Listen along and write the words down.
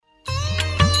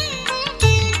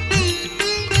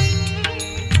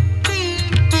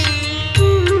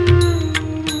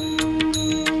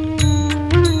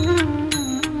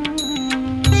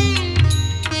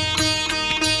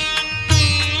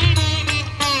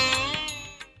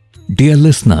Dear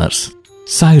listeners,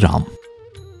 Sai Ram.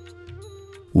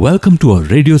 Welcome to our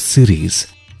radio series,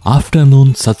 Afternoon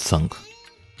Satsang.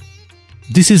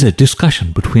 This is a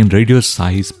discussion between Radio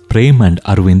Sai's Prem and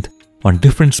Arvind on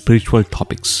different spiritual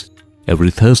topics.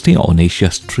 Every Thursday on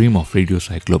Asia's stream of Radio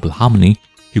Sai Global Harmony,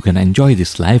 you can enjoy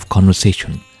this live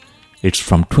conversation. It's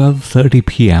from 12:30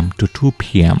 p.m. to 2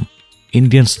 p.m.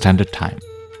 Indian Standard Time.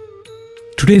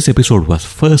 Today's episode was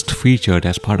first featured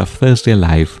as part of Thursday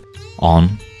Live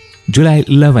on July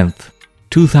 11th,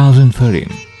 2013.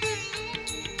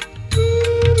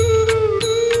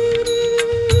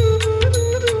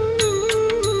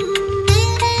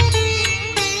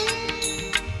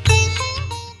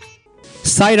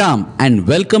 Sai Ram, and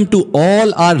welcome to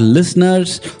all our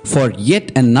listeners for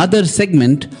yet another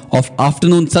segment of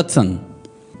Afternoon Satsang.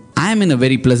 I am in a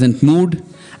very pleasant mood,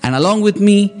 and along with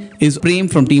me is Prem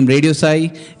from Team Radio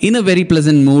Sai in a very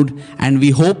pleasant mood, and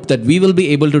we hope that we will be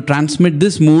able to transmit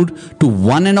this mood to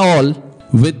one and all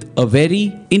with a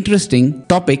very interesting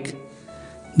topic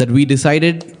that we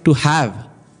decided to have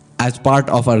as part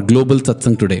of our global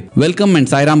satsang today. Welcome and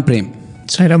Sai Ram, Prem.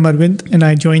 Sai Ram, Arvind, and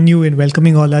I join you in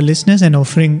welcoming all our listeners and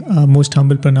offering our most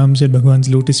humble pranams at Bhagwan's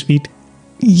lotus feet.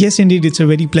 Yes, indeed, it's a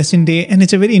very pleasant day, and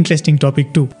it's a very interesting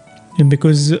topic too,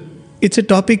 because it's a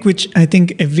topic which I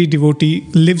think every devotee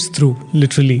lives through,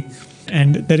 literally,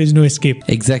 and there is no escape.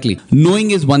 Exactly.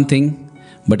 Knowing is one thing,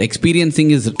 but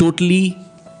experiencing is totally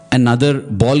another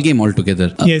ball game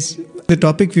altogether. Yes, the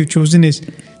topic we've chosen is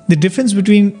the difference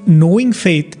between knowing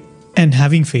faith and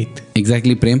having faith.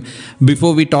 Exactly, Prem.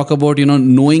 Before we talk about,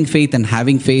 knowing faith and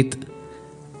having faith,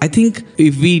 I think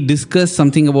if we discuss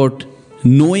something about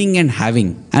knowing and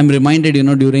having, I'm reminded,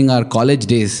 during our college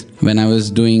days when I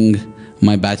was doing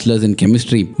my bachelor's in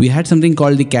chemistry, we had something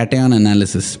called the cation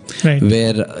analysis, right,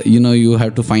 where, you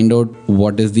have to find out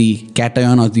what is the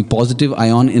cation or the positive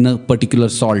ion in a particular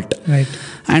salt. Right.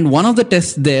 And one of the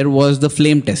tests there was the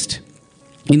flame test.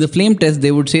 In the flame test,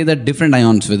 they would say that different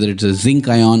ions, whether it's a zinc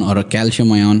ion or a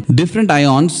calcium ion, different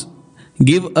ions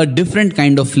give a different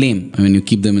kind of flame when you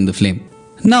keep them in the flame.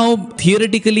 Now,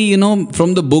 theoretically,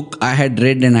 from the book I had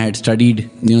read and I had studied,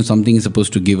 something is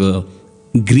supposed to give a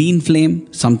green flame,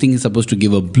 something is supposed to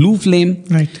give a blue flame,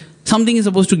 right, something is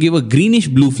supposed to give a greenish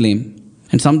blue flame,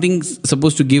 and something's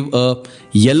supposed to give a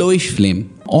yellowish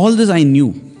flame. All this I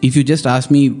knew. If you just ask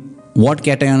me what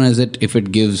cation is it if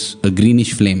it gives a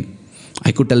greenish flame,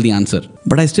 I could tell the answer.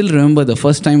 But I still remember the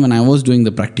first time when I was doing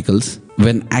the practicals,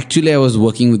 when actually I was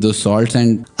working with those salts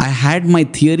and I had my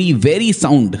theory very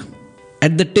sound.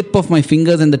 At the tip of my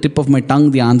fingers and the tip of my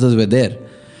tongue, the answers were there.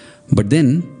 But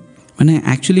then, when I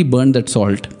actually burned that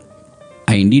salt,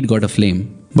 I indeed got a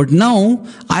flame. But now,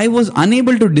 I was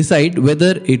unable to decide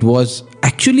whether it was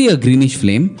actually a greenish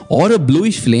flame or a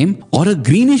bluish flame or a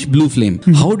greenish blue flame.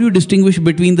 How do you distinguish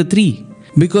between the three?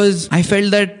 Because I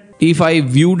felt that if I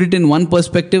viewed it in one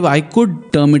perspective, I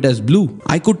could term it as blue.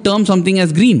 I could term something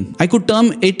as green. I could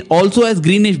term it also as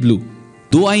greenish blue.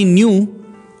 Though I knew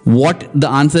what the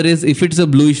answer is if it's a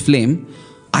bluish flame,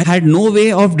 I had no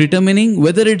way of determining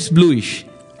whether it's bluish.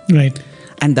 right.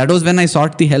 And that was when I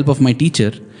sought the help of my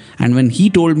teacher. And when he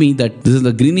told me that this is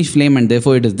a greenish flame and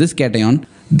therefore it is this cation,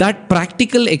 that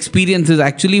practical experience is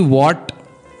actually what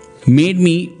made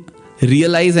me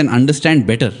realize and understand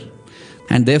better.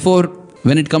 And therefore,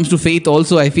 when it comes to faith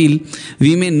also, I feel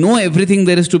we may know everything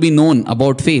there is to be known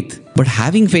about faith. But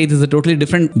having faith is a totally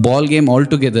different ball game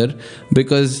altogether,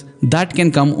 because that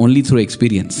can come only through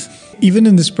experience. Even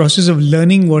in this process of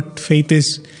learning what faith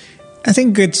is, I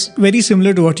think it's very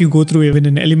similar to what you go through even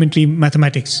in elementary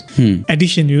mathematics.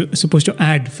 Addition, you're supposed to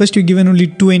add. First, you're given only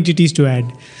two entities to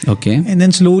add. Okay. And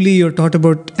then slowly you're taught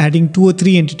about adding two or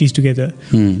three entities together.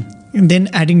 And then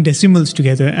adding decimals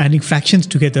together, adding fractions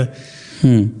together.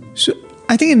 So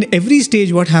I think in every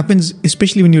stage what happens,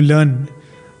 especially when you learn,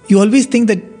 you always think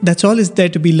that that's all is there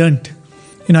to be learnt.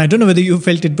 I don't know whether you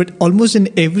felt it, but almost in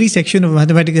every section of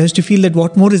mathematics, I used to feel that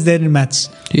what more is there in maths?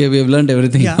 Yeah, we have learned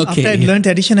everything. Yeah, okay. After I learnt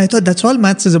addition, I thought that's all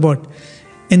maths is about.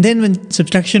 And then when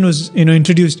subtraction was,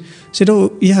 introduced, I said,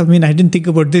 oh, yeah, I didn't think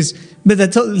about this, but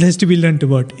that's all there has to be learnt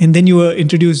about. And then you were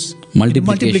introduced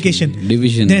multiplication,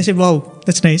 division. Then I said, wow,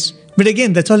 that's nice. But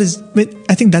again, that's all is,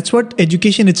 I think that's what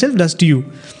education itself does to you.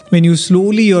 When you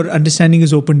slowly, your understanding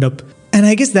is opened up. And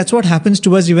I guess that's what happens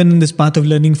to us even in this path of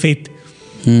learning faith.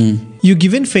 You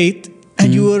given faith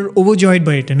and you are overjoyed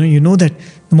by it. You know that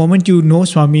the moment you know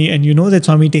Swami and you know that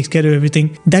Swami takes care of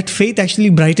everything, that faith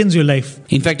actually brightens your life.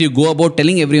 In fact, you go about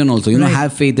telling everyone also, right.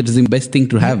 Have faith. It is the best thing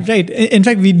to have. Right. In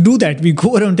fact, we do that. We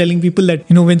go around telling people that,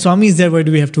 when Swami is there, why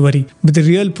do we have to worry? But the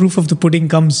real proof of the pudding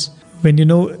comes when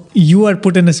you are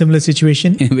put in a similar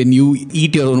situation. When you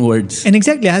eat your own words. And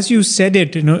exactly as you said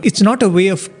it, it's not a way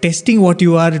of testing what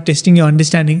you are, testing your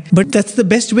understanding, but that's the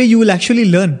best way you will actually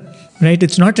learn, right?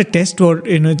 It's not a test, or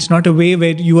it's not a way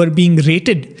where you are being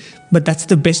rated, but that's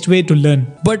the best way to learn.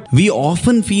 But we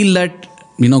often feel that,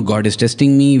 God is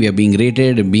testing me, we are being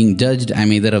rated, being judged,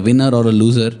 I'm either a winner or a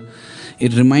loser.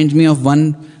 It reminds me of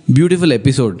one beautiful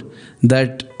episode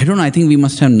that, I think we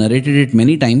must have narrated it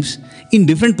many times in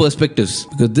different perspectives,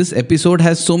 because this episode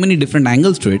has so many different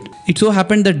angles to it. It so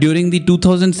happened that during the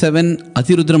 2007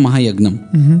 Atirudra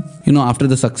Mahayagnam, after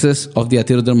the success of the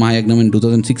Atirudra Mahayagnam in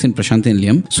 2006 in Prasanthi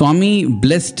Nilayam, Swami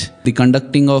blessed the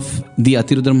conducting of the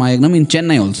Atirudra Mahayagnam in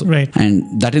Chennai also. Right.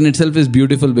 And that in itself is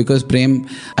beautiful, because Prem,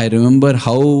 I remember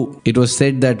how it was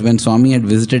said that when Swami had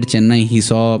visited Chennai, he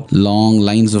saw long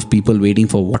lines of people waiting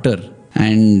for water.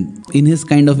 And in his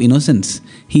kind of innocence,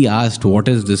 he asked, what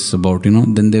is this about?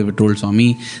 Then they were told,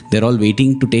 Swami, they're all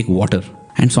waiting to take water.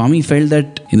 And Swami felt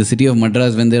that in the city of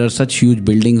Madras, when there are such huge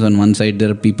buildings on one side,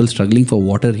 there are people struggling for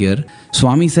water here.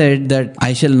 Swami said that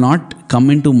I shall not come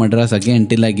into Madras again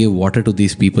till I give water to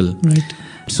these people. Right.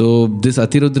 So this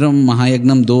Atirudram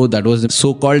Mahayagnam, though that was the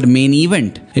so-called main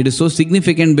event, it is so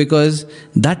significant because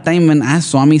that time when as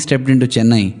Swami stepped into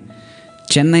Chennai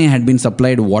had been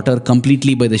supplied water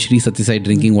completely by the Sri Sati Sai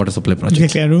drinking water supply project.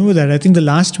 Exactly, I remember that. I think the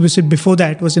last visit before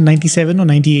that was in 97 or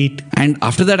 98. And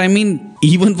after that,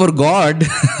 even for God,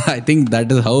 I think that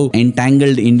is how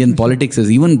entangled Indian politics is.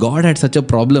 Even God had such a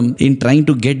problem in trying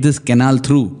to get this canal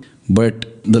through.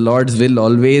 But the Lord's will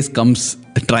always comes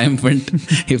triumphant.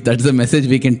 If that's the message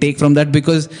we can take from that,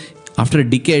 because after a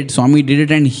decade, Swami did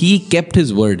it and he kept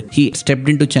his word. He stepped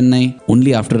into Chennai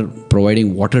only after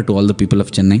providing water to all the people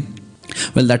of Chennai.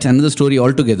 Well, that's another story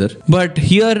altogether. But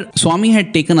here, Swami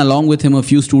had taken along with him a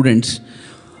few students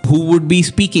who would be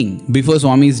speaking before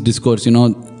Swami's discourse.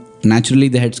 Naturally,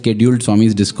 they had scheduled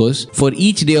Swami's discourse for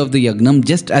each day of the Yagnam,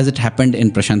 just as it happened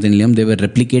in Prasanthi Nilayam. They were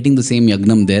replicating the same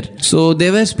Yagnam there. So,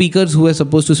 there were speakers who were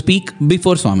supposed to speak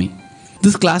before Swami.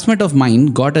 This classmate of mine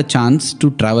got a chance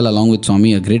to travel along with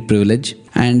Swami, a great privilege.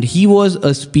 And he was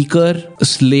a speaker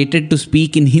slated to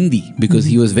speak in Hindi because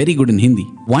he was very good in Hindi.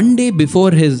 One day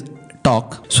before his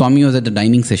talk, Swami was at the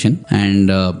dining session and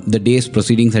the day's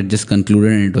proceedings had just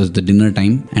concluded and it was the dinner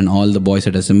time and all the boys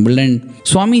had assembled, and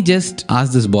Swami just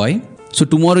asked this boy, so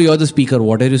tomorrow you're the speaker,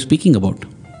 what are you speaking about?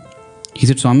 He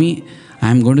said, Swami, I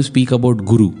am going to speak about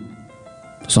Guru.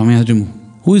 Swami asked him,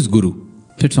 who is Guru?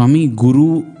 He said, Swami,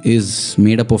 Guru is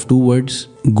made up of two words,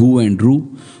 Gu and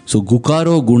Ru. So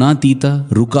Gukaro Gunatita,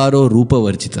 Rukaro Rupa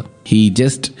Varjita. He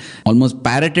just almost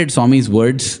parroted Swami's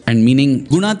words, and meaning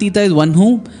Gunatita is one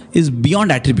who is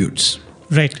beyond attributes.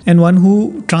 Right. And one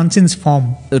who transcends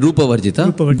form. Rupa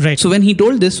Varjita. Right. So when he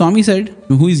told this, Swami said,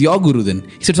 who is your Guru then?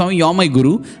 He said, Swami, you're my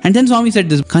Guru. And then Swami said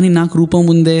this, Kani nak Rupa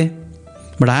munde,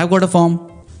 but I have got a form.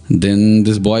 Then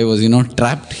this boy was,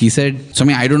 trapped. He said,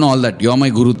 Swami, I don't know all that. You're my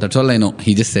Guru. That's all I know.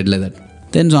 He just said like that.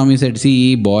 Then Swami said,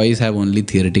 see, boys have only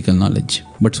theoretical knowledge,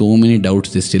 but so many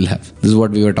doubts they still have. This is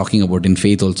what we were talking about in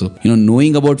faith also.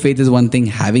 Knowing about faith is one thing,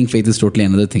 having faith is totally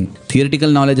another thing.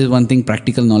 Theoretical knowledge is one thing,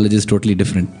 practical knowledge is totally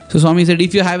different. So Swami said,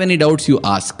 if you have any doubts, you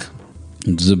ask.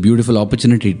 This is a beautiful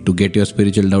opportunity to get your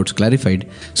spiritual doubts clarified.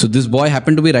 So this boy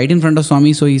happened to be right in front of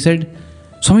Swami, so he said,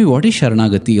 Swami, what is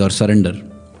Sharanagati or surrender?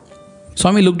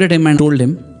 Swami looked at him and told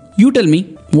him, you tell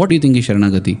me, what do you think is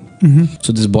Sharanagati?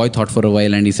 So this boy thought for a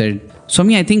while and he said,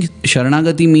 Swami, I think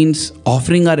Sharanagati means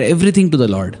offering our everything to the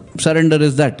Lord. Surrender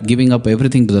is that, giving up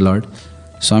everything to the Lord.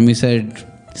 Swami said,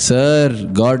 Sir,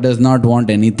 God does not want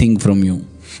anything from you.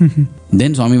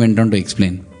 Then Swami went on to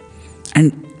explain.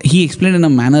 And he explained in a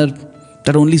manner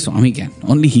that only Swami can,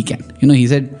 only he can. He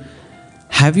said,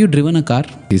 have you driven a car?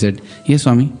 He said, yes,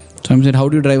 Swami. Swami said, how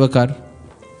do you drive a car?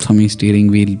 Swami, steering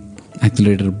wheel,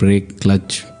 accelerator, brake,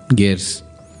 clutch, gears.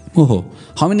 Oh,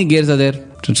 how many gears are there?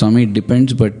 So Swami, it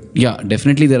depends, but yeah,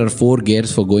 definitely there are 4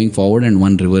 gears for going forward and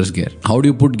 1 reverse gear. How do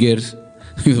you put gears?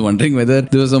 He was wondering whether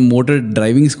there was a motor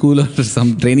driving school or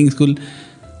some training school.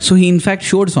 So he in fact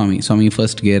showed Swami. Swami,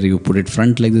 first gear you put it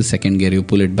front like this, second gear you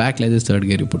pull it back like this, third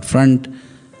gear you put front,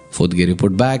 fourth gear you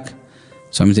put back.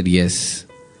 Swami said, yes,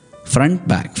 front,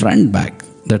 back, front, back.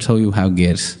 That's how you have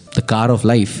gears. The car of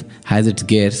life has its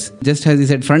gears. Just as he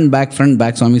said front, back,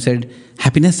 Swami said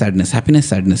happiness,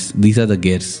 sadness. These are the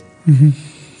gears.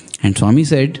 And Swami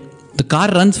said, the car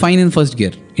runs fine in first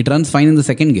gear. It runs fine in the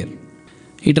second gear.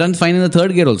 It runs fine in the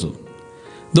third gear also.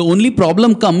 The only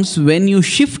problem comes when you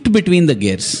shift between the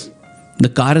gears. The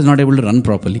car is not able to run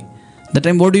properly. That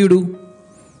time what do you do?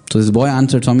 So this boy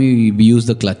answered, Swami, we use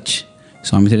the clutch.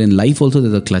 Swami said, in life also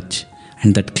there's a clutch.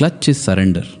 And that clutch is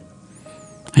surrender.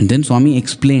 And then Swami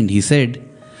explained, he said,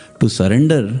 to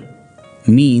surrender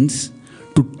means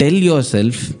to tell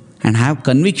yourself and have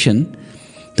conviction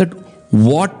that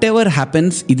whatever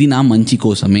happens, idi na manchi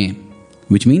kosame,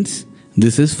 which means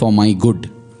this is for my good.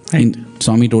 Right.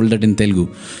 Swami told that in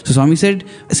Telugu. So Swami said,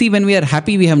 see, when we are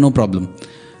happy, we have no problem.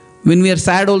 When we are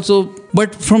sad also,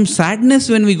 but from sadness,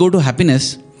 when we go to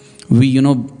happiness, we,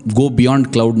 go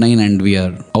beyond cloud nine and we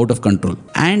are out of control.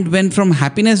 And when from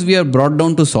happiness we are brought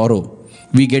down to sorrow,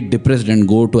 we get depressed and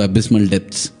go to abysmal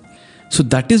depths. So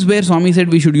that is where Swami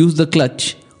said we should use the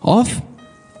clutch of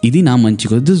Idi na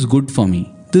manchiko. This is good for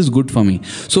me. This is good for me.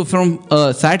 So from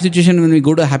a sad situation, when we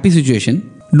go to a happy situation,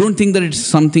 don't think that it's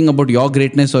something about your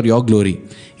greatness or your glory.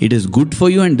 It is good for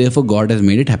you and therefore God has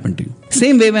made it happen to you.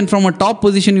 Same way, when from a top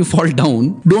position you fall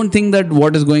down, don't think that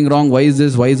what is going wrong, why is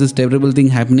this terrible thing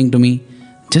happening to me?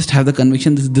 Just have the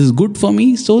conviction this is good for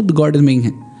me, so God is making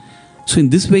it. So in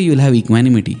this way you will have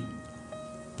equanimity.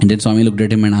 And then Swami looked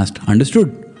at him and asked,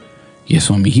 understood? Yes,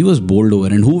 Swami. He was bowled over,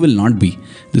 and who will not be?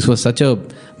 This was such a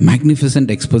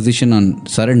magnificent exposition on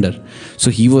surrender.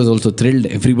 So he was also thrilled.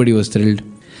 Everybody was thrilled.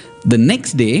 The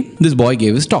next day, this boy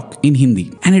gave his talk in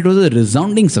Hindi, and it was a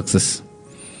resounding success.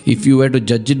 If you were to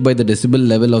judge it by the decibel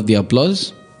level of the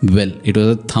applause, well, it was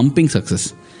a thumping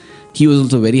success. He was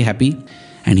also very happy,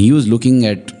 and he was looking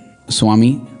at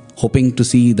Swami, hoping to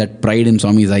see that pride in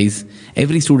Swami's eyes.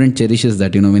 Every student cherishes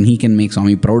that, when he can make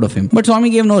Swami proud of him. But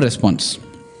Swami gave no response.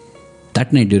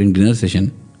 That night during dinner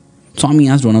session, Swami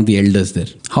asked one of the elders there,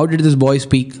 how did this boy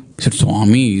speak? He said,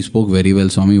 Swami, he spoke very well.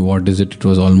 Swami, what is it? It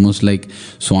was almost like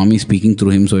Swami speaking through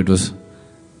him. So it was...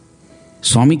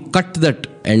 Swami cut that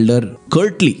elder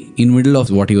curtly in middle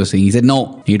of what he was saying. He said,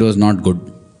 no, it was not good.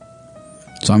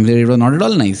 Swami said, it was not at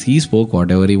all nice. He spoke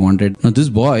whatever he wanted. Now this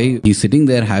boy, he's sitting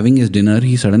there having his dinner.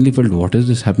 He suddenly felt, what is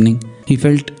this happening? He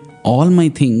felt, all my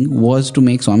thing was to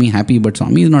make Swami happy, but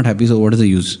Swami is not happy, so what is the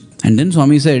use? And then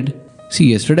Swami said,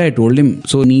 see, yesterday I told him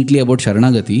so neatly about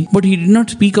Sharanagati, but he did not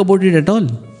speak about it at all.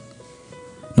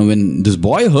 Now when this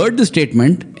boy heard the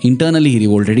statement, internally he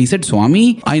revolted. He said,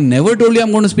 Swami, I never told you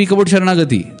I'm going to speak about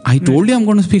Sharanagati. I told you I'm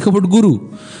going to speak about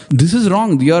Guru. This is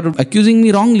wrong. You are accusing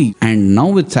me wrongly. And now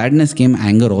with sadness came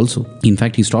anger also. In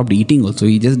fact, he stopped eating also.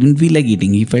 He just didn't feel like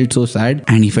eating. He felt so sad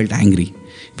and he felt angry.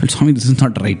 He felt, Swami, this is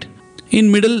not right.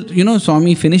 In middle,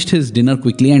 Swami finished his dinner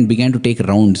quickly and began to take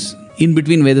rounds in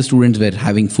between where the students were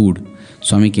having food.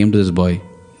 Swami came to this boy.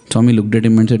 Swami looked at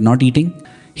him and said, not eating?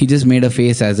 He just made a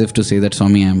face as if to say that,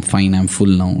 Swami, I'm fine, I'm full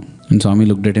now. And Swami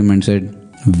looked at him and said,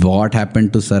 what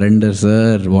happened to surrender,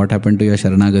 sir? What happened to your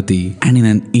Sharanagati? And in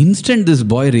an instant, this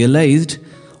boy realized,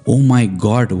 oh my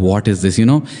God, what is this?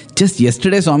 Just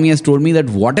yesterday, Swami has told me that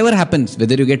whatever happens,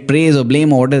 whether you get praise or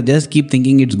blame or whatever, just keep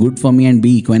thinking it's good for me and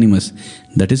be equanimous.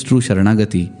 That is true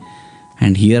Sharanagati.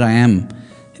 And here I am.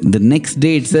 The next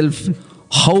day itself,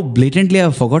 how blatantly I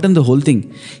have forgotten the whole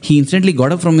thing. He instantly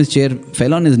got up from his chair,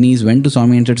 fell on his knees, went to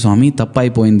Swami and said, Swami, tappai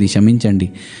poindi,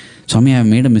 shaminchandi. Swami, I have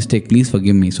made a mistake, please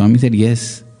forgive me. Swami said,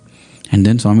 yes. And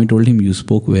then Swami told him, you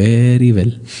spoke very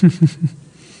well.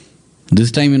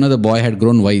 This time, the boy had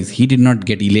grown wise. He did not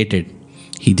get elated.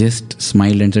 He just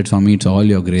smiled and said, Swami, it's all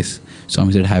your grace.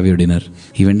 Swami said, have your dinner.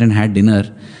 He went and had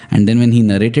dinner. And then when he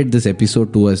narrated this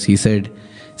episode to us, he said,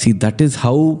 see, that is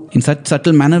how, in such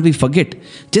subtle manner, we forget.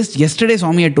 Just yesterday,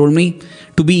 Swami had told me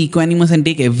to be equanimous and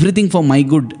take everything for my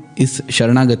good is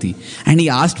Sharanagati. And he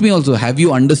asked me also, have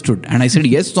you understood? And I said,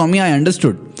 yes, Swami, I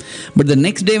understood. But the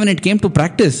next day when it came to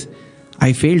practice,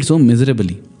 I failed so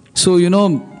miserably. So,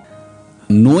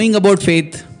 knowing about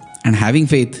faith and having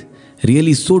faith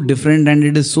really is so different and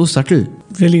it is so subtle.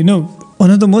 Really, one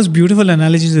of the most beautiful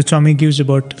analogies that Swami gives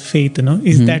about faith,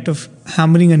 is that of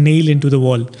hammering a nail into the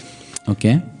wall.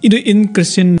 Okay. In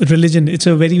Christian religion, it's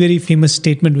a very, very famous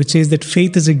statement which says that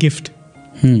faith is a gift.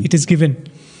 It is given.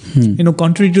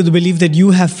 Contrary to the belief that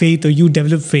you have faith or you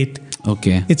develop faith.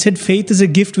 Okay. It said faith is a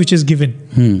gift which is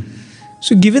given.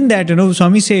 So given that,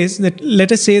 Swami says that,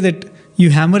 let us say that you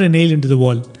hammer a nail into the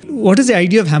wall. What is the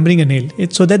idea of hammering a nail?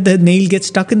 It's so that the nail gets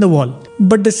stuck in the wall.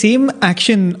 But the same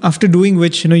action, after doing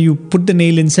which, you put the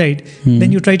nail inside,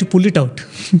 then you try to pull it out.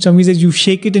 Swami says you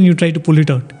shake it and you try to pull it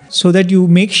out, so that you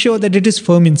make sure that it is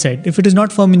firm inside. If it is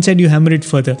not firm inside, you hammer it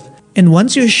further. And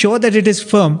once you're sure that it is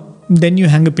firm, then you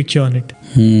hang a picture on it.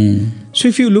 So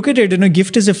if you look at it,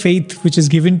 gift is a faith which is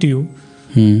given to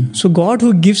you. So God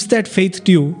who gives that faith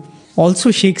to you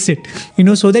also shakes it,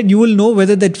 so that you will know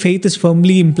whether that faith is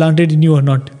firmly implanted in you or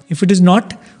not. If it is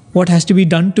not, what has to be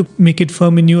done to make it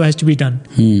firm in you has to be done.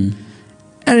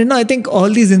 And I think all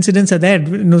these incidents are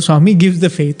there. Swami gives the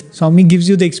faith. Swami gives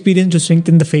you the experience to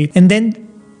strengthen the faith, and then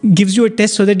gives you a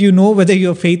test so that you know whether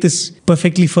your faith is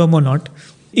perfectly firm or not.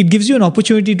 it gives you an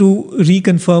opportunity to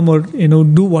reconfirm or,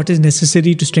 do what is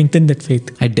necessary to strengthen that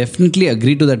faith. I definitely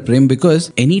agree to that, Prem,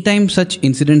 because anytime such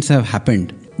incidents have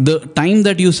happened, the time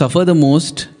that you suffer the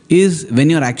most is when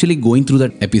you're actually going through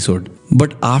that episode.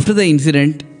 But after the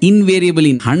incident,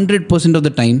 invariably, 100% of the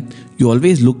time, you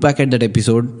always look back at that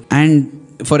episode. And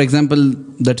for example,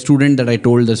 that student that I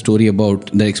told the story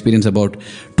about, the experience about,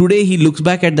 today he looks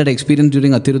back at that experience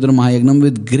during Atirudra Mahayagnam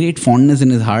with great fondness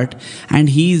in his heart, and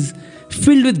he's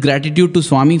filled with gratitude to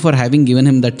Swami for having given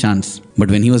him that chance.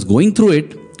 But when he was going through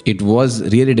it, it was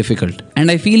really difficult. And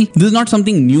I feel this is not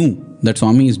something new that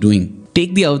Swami is doing.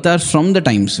 Take the avatars from the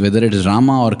times, whether it is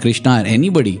Rama or Krishna or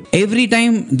anybody. Every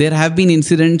time there have been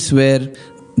incidents where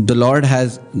the Lord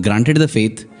has granted the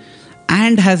faith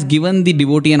and has given the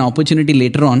devotee an opportunity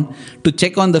later on to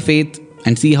check on the faith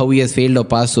and see how he has failed or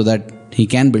passed so that he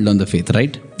can build on the faith,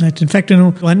 right? Right. In fact,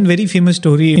 one very famous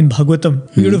story in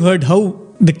Bhagavatam, you would have heard how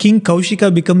the king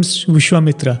Kaushika becomes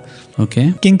Vishwamitra.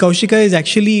 Okay. King Kaushika is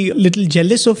actually a little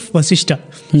jealous of Vasishta.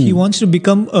 He wants to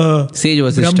become a Sage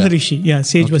Vasishta. Brahma Rishi. Yeah,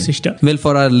 Sage Vasishta. Well,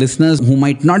 for our listeners who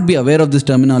might not be aware of this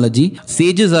terminology,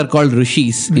 sages are called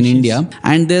rishis in India,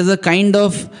 and there's a kind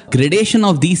of gradation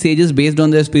of these sages based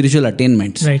on their spiritual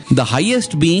attainments. Right. The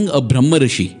highest being a Brahma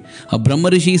Rishi. A Brahma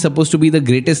Rishi is supposed to be the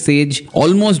greatest sage,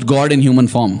 almost God in human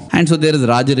form. And so there is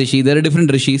Raja Rishi, there are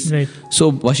different rishis. Right.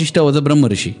 So Vasishta was a Brahma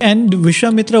Rishi. And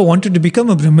Vishwamitra wanted to become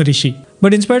a Brahma Rishi.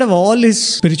 But in spite of all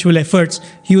his spiritual efforts,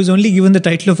 he was only given the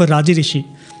title of a Raja Rishi.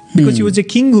 Because he was a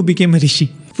king who became a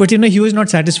Rishi. But he was not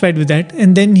satisfied with that.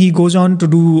 And then he goes on to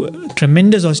do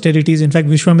tremendous austerities. In fact,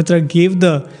 Vishwamitra gave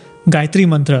the Gayatri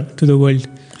Mantra to the world.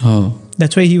 Oh.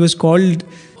 That's why he was called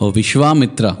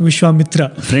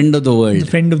Vishwamitra. Friend of the world. The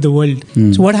friend of the world.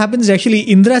 So what happens is actually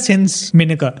Indra sends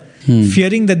Menaka,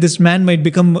 fearing that this man might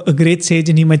become a great sage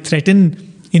and he might threaten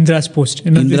Indra's post.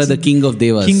 Indra, the king of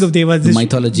Devas. King of Devas. This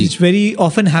mythology. Which very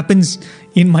often happens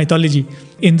in mythology.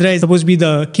 Indra is supposed to be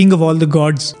the king of all the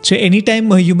gods. So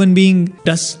anytime a human being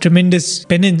does tremendous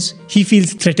penance, he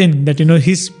feels threatened that,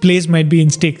 his place might be in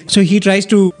stake. So he tries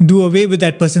to do away with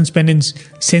that person's penance,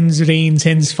 sends rain,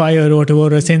 sends fire or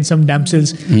whatever, or sends some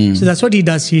damsels. So that's what he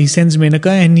does. He sends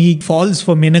Menaka and he falls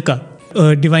for Menaka,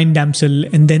 a divine damsel,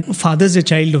 and then fathers a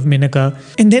child of Menaka.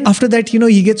 And then after that,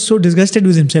 he gets so disgusted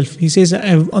with himself. He says,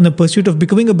 I'm on the pursuit of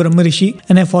becoming a Brahma Rishi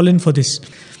and I've fallen for this.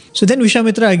 So then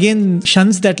Vishwamitra again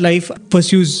shuns that life,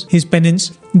 pursues his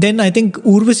penance. Then I think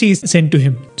Urvasi is sent to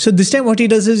him. So this time what he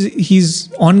does is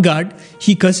he's on guard.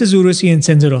 He curses Urvasi and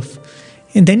sends her off.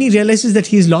 And then he realizes that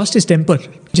he's lost his temper.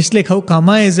 Just like how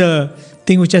Kama is a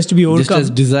thing which has to be overcome. Just as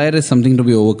desire is something to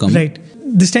be overcome. Right.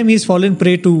 This time he's fallen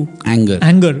prey to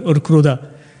anger or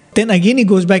krodha. Then again he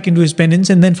goes back into his penance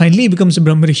and then finally he becomes a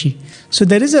Brahma Rishi. So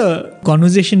there is a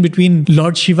conversation between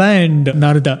Lord Shiva and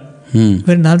Narada.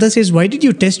 Where Narada says, why did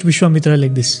you test Vishwamitra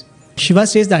like this? Shiva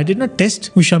says that I did not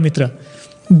test Vishwamitra.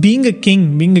 Being a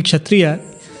king, being a Kshatriya,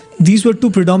 these were two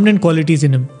predominant qualities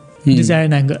in him, desire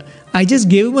and anger. I just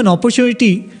gave him an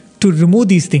opportunity to remove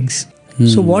these things.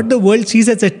 So what the world sees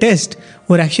as a test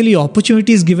were actually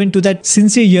opportunities given to that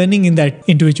sincere yearning in that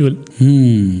individual.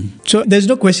 So there's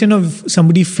no question of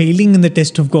somebody failing in the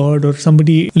test of God or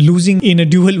somebody losing in a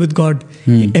duel with God.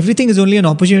 Everything is only an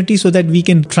opportunity so that we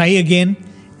can try again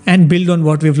and build on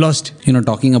what we've lost.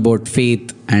 Talking about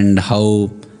faith and how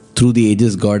through the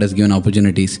ages God has given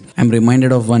opportunities. I'm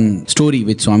reminded of one story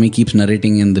which Swami keeps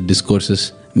narrating in the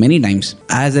discourses many times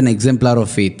as an exemplar of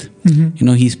faith.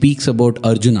 He speaks about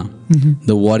Arjuna,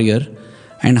 the warrior,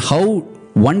 and how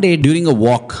one day during a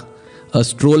walk, a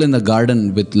stroll in the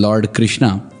garden with Lord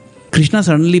Krishna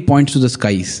suddenly points to the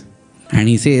skies and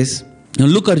he says,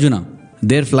 look Arjuna,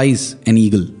 there flies an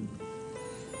eagle.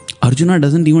 Arjuna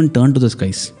doesn't even turn to the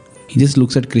skies. He just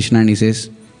looks at Krishna and he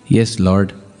says, yes,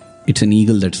 Lord, it's an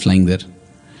eagle that's flying there.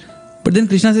 But then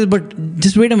Krishna says, but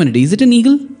just wait a minute, is it an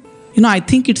eagle? I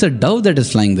think it's a dove that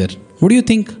is flying there. What do you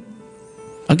think?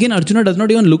 Again, Arjuna does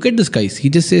not even look at the skies. He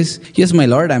just says, yes, my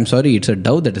Lord, I'm sorry, it's a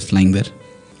dove that is flying there.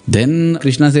 Then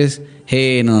Krishna says,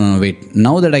 hey, no, wait.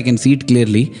 Now that I can see it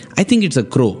clearly, I think it's a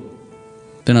crow.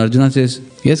 Then Arjuna says,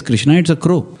 yes, Krishna, it's a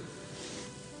crow.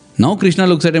 Now Krishna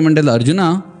looks at him and tells,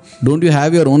 Arjuna, don't you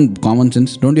have your own common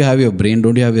sense? Don't you have your brain?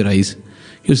 Don't you have your eyes?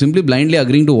 You're simply blindly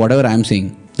agreeing to whatever I'm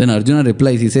saying. Then Arjuna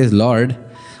replies, he says, Lord,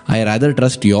 I rather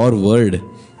trust your word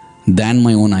than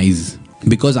my own eyes.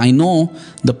 Because I know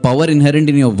the power inherent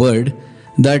in your word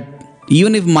that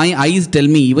even if my eyes tell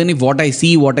me, even if what I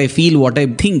see, what I feel, what I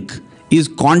think is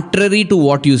contrary to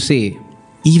what you say,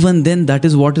 even then that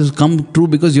is what has come true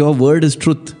because your word is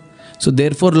truth. So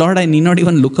therefore, Lord, I need not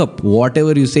even look up.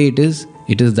 Whatever you say it is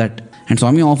that. And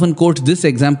Swami often quotes this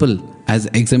example as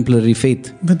exemplary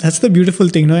faith. But that's the beautiful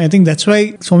thing, no? I think that's why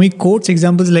Swami quotes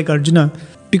examples like Arjuna,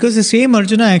 because the same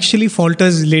Arjuna actually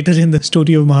falters later in the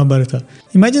story of Mahabharata.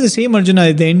 Imagine the same Arjuna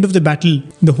at the end of the battle,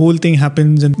 the whole thing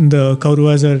happens and the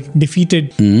Kauravas are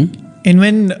defeated. And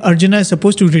when Arjuna is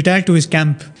supposed to retire to his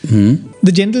camp,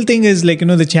 the general thing is like,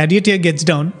 the charioteer gets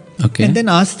down and then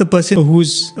asks the person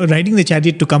who's riding the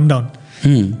chariot to come down.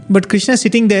 But Krishna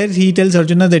sitting there, he tells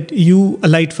Arjuna that you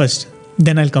alight first,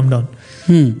 then I'll come down.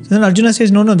 So then Arjuna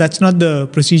says, no, that's not the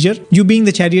procedure. You being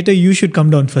the charioteer, you should come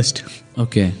down first.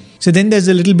 Okay. So then there's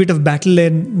a little bit of battle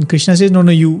and Krishna says, no,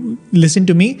 you listen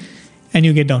to me and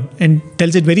you get down, and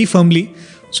tells it very firmly.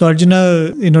 So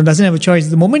Arjuna, doesn't have a choice.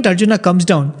 The moment Arjuna comes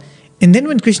down, and then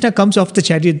when Krishna comes off the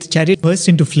chariot bursts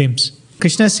into flames.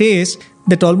 Krishna says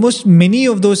that almost many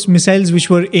of those missiles which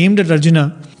were aimed at Arjuna,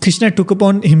 Krishna took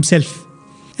upon himself.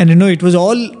 And it was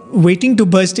all waiting to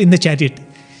burst in the chariot.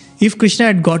 If Krishna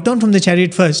had got down from the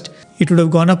chariot first, it would have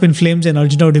gone up in flames and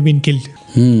Arjuna would have been killed.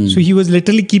 So he was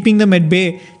literally keeping them at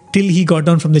bay till he got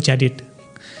down from the chariot.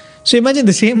 So imagine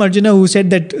the same Arjuna who said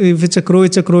that if it's a crow,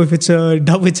 it's a crow. If it's a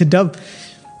dove, it's a dove.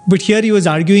 But here he was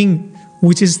arguing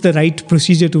which is the right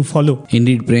procedure to follow.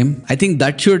 Indeed, Prem. I think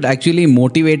that should actually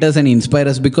motivate us and inspire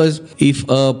us, because if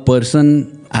a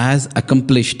person as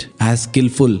accomplished, as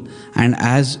skillful and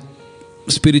as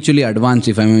spiritually advanced,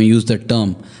 if I may use that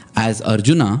term, as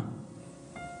Arjuna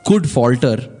could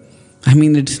falter,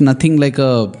 it's nothing like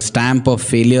a stamp of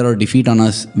failure or defeat on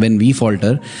us when we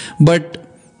falter. But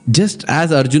just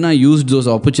as Arjuna used those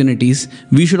opportunities,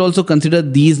 we should also consider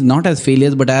these not as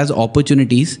failures but as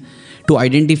opportunities to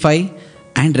identify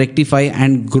and rectify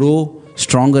and grow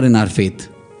stronger in our faith.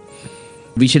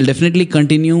 We shall definitely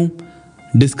continue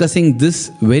discussing this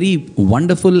very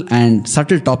wonderful and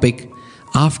subtle topic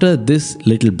after this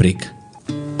little break.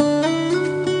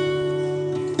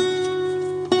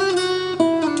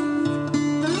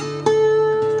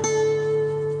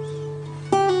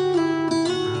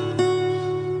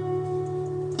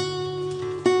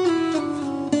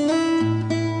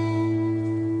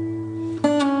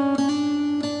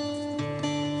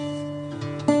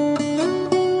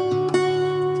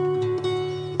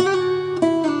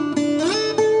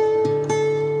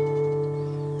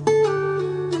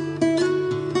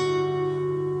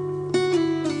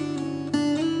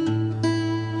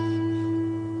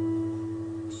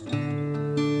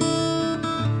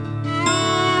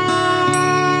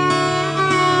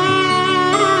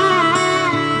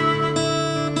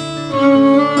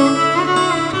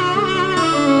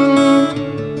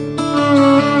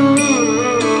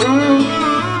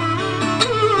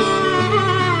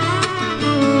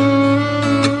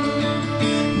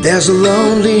 There's a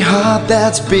lonely heart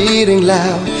that's beating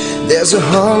loud. There's a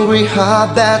hungry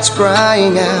heart that's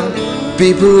crying out.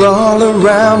 People all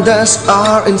around us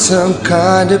are in some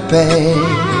kind of pain.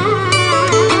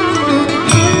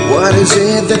 What is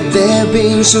it that they're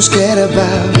being so scared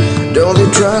about? Don't they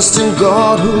trust in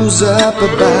God who's up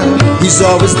above? He's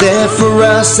always there for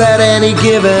us at any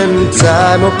given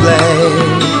time or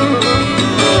place.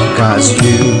 'Cause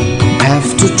you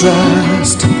have to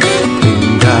trust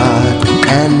in God,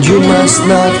 and you must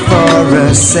not for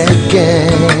a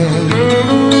second.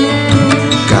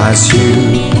 'Cause you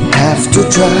have to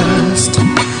trust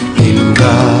in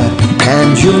God,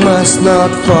 and you must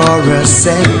not for a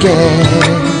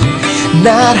second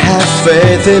not have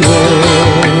faith in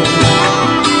Him.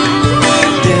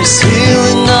 There's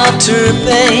healing after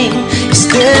pain. Yes,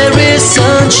 there is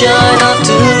sunshine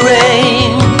after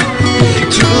rain.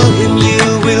 Through Him you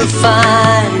will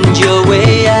find your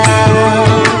way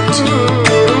out.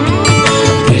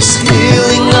 There's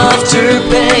healing after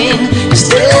pain. Yes,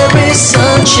 there is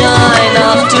sunshine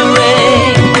after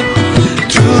rain.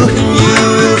 Through Him you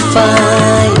will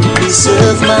find peace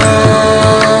of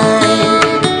mind.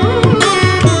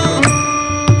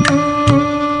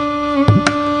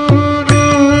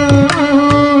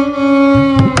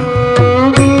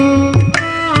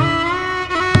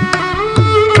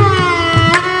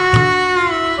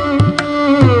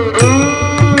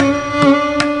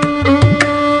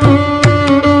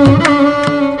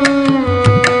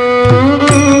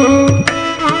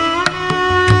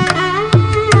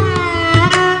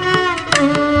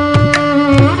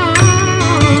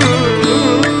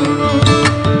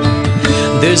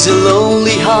 There's a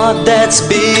lonely heart that's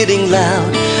beating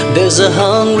loud. There's a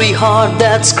hungry heart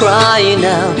that's crying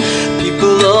out.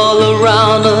 People all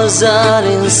around us are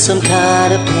in some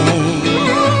kind of pain.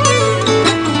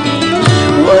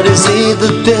 What is it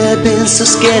that they've been so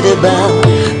scared about?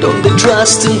 Don't they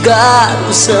trust in God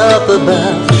who's up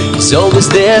above? He's always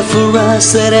there for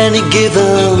us at any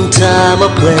given time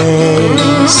or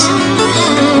place.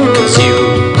 'Cause you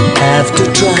have to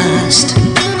trust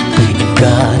in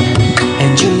God,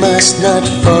 and you must not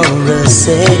for a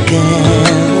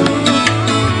second.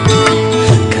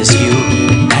 'Cause you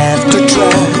have to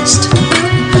trust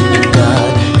in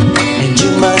God, and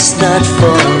you must not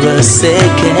for a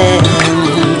second,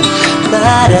 but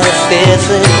have faith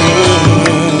in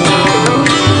Him.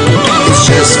 It's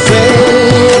just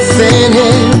faith in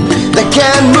Him that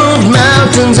can move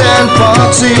mountains and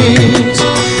part seas.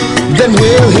 Then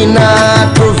will He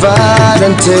not provide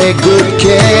and take good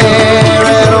care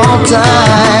at all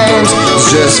times? It's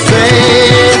just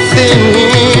faith in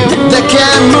Him that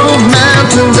can move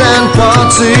mountains and part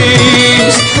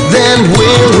seas. Then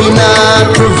will He not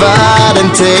provide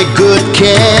and take good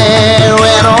care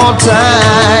at all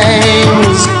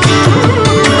times?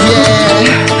 Yeah.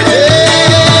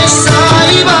 Hey,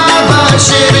 Sai Baba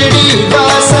Shirdi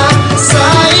Vasa,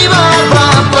 Sai Baba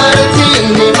Parthi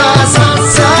Nivasa,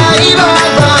 Sai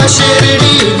Baba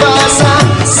Shirdi Vasa,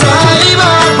 Sai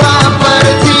Baba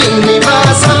Parthi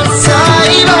Nivasa,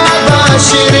 Sai Baba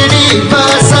Shirdi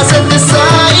Vasa, Sat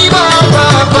Sai Baba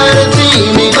Parthi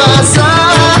Nivasa.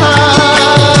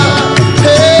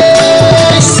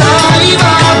 Hey, Sai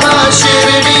Baba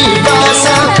Shirdi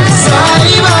Vasa,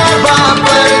 Sai Baba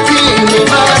Parthi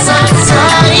Nivasa,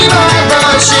 Sai Baba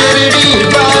Shirdi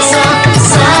Vasa,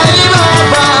 Sai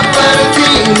Baba Parthi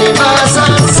Nivasa,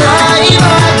 Sai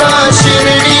Baba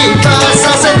Shirdi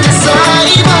Vasa, Sat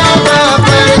Sai Baba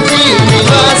Parthi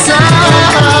Nivasa.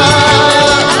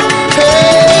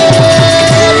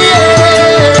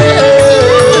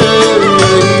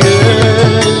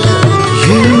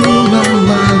 You are my living God. You are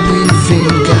my living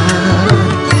God.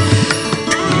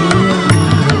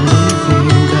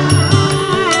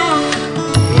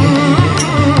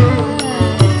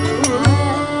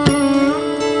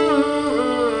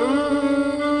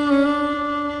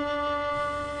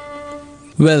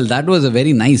 Well, that was a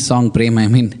very nice song, Prem. I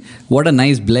mean, what a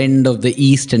nice blend of the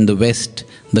East and the West,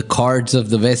 the chords of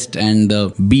the West and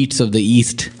the beats of the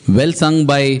East. Well sung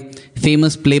by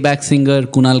famous playback singer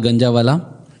Kunal Ganjawala.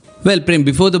 Well, Prem,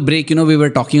 before the break, we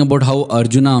were talking about how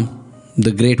Arjuna,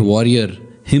 the great warrior,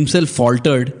 himself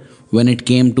faltered when it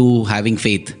came to having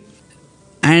faith.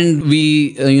 And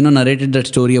we, narrated that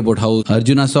story about how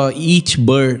Arjuna saw each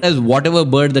bird as whatever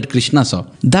bird that Krishna saw.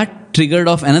 That triggered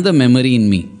off another memory in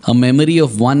me. A memory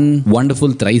of one wonderful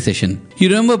Trai session. You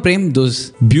remember, Prem,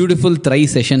 those beautiful Trai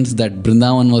sessions that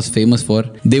Brindavan was famous for?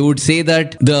 They would say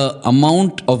that the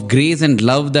amount of grace and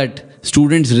love that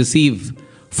students receive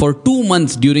for 2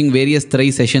 months during various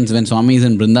Trai sessions when Swami is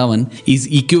in Brindavan is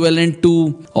equivalent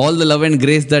to all the love and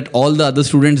grace that all the other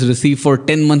students receive for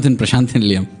 10 months in Prashant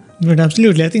Nilayam. But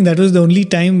absolutely, I think that was the only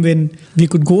time when we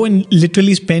could go and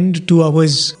literally spend 2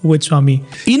 hours with Swami.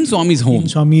 In Swami's home. In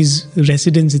Swami's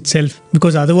residence itself.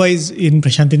 Because otherwise, in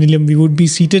Prashant Nilayam, we would be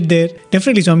seated there.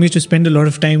 Definitely, Swami used to spend a lot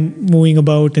of time moving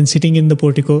about and sitting in the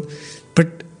portico.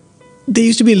 But there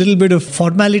used to be a little bit of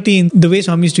formality in the way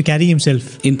Swami used to carry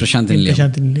himself. In Prashant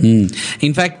Nilayam.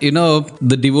 In fact,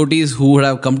 the devotees who would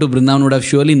have come to Vrindavan would have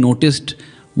surely noticed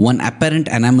one apparent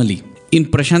anomaly. In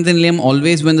Prashant Nilayam,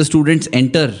 always when the students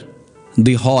enter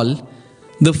the hall,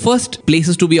 the first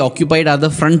places to be occupied are the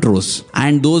front rows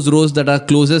and those rows that are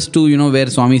closest to where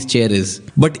Swami's chair is.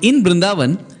 But in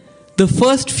Vrindavan, the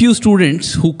first few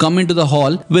students who come into the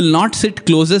hall will not sit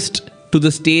closest to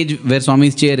the stage where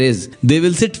Swami's chair is. They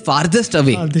will sit farthest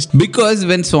away. Because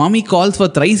when Swami calls for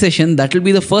Trai session, that will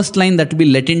be the first line that will be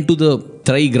let into the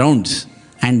Trai grounds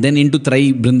and then into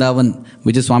Trai Vrindavan,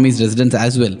 which is Swami's residence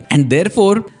as well. And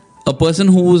therefore, a person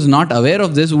who is not aware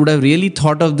of this would have really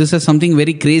thought of this as something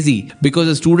very crazy, because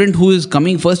a student who is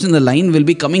coming first in the line will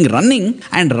be coming running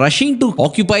and rushing to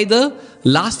occupy the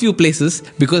last few places,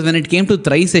 because when it came to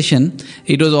Trai session,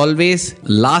 it was always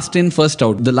last in, first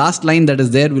out. The last line that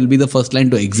is there will be the first line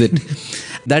to exit.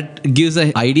 That gives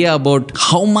an idea about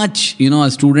how much, a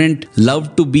student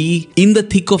loved to be in the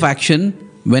thick of action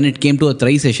when it came to a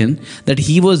Trai session, that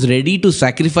he was ready to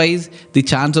sacrifice the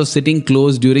chance of sitting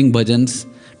close during bhajans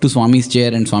to Swami's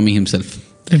chair and Swami himself.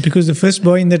 And because the first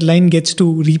boy in that line gets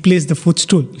to replace the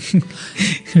footstool.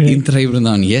 In Trai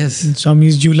Vrindavan, yes. In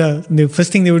Swami's Jula, the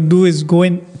first thing they would do is go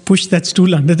and push that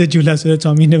stool under the Jula so that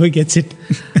Swami never gets it.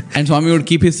 And Swami would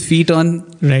keep his feet on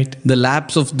the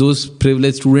laps of those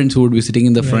privileged students who would be sitting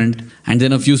in the front. And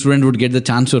then a few students would get the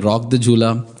chance to rock the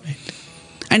Jula. Right.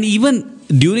 And even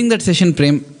during that session,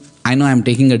 Prem, I know I'm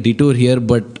taking a detour here,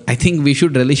 but I think we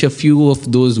should relish a few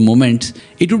of those moments.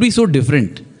 It would be so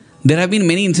different. There have been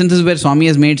many instances where Swami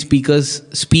has made speakers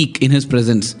speak in his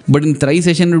presence. But in Trai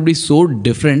session, it would be so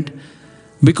different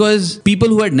Because people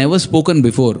who had never spoken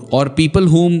before, or people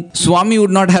whom Swami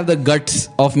would not have the guts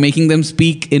of making them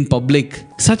speak in public,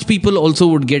 such people also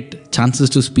would get chances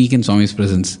to speak in Swami's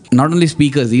presence. Not only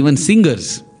speakers, even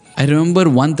singers. I remember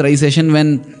one Trai session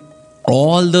when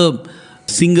all the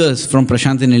singers from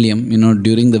Prasanthi Nilayam,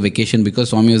 during the vacation,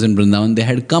 because Swami was in Vrindavan, they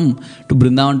had come to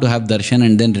Vrindavan to have darshan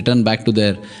and then return back to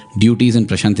their duties in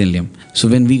Prasanthi Nilayam. So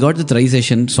when we got the Trai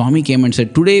session, Swami came and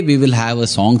said, today we will have a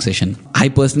song session. I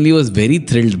personally was very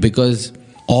thrilled because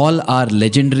all our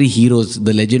legendary heroes,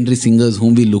 the legendary singers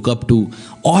whom we look up to,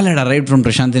 all had arrived from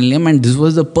Prasanthi Nilayam, and this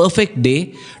was the perfect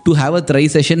day to have a Trai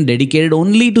session dedicated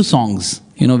only to songs,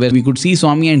 where we could see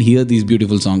Swami and hear these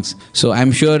beautiful songs. So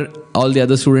I'm sure all the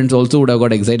other students also would have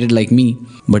got excited like me.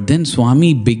 But then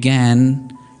Swami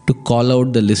began to call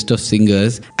out the list of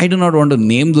singers. I do not want to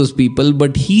name those people,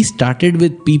 but he started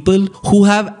with people who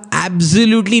have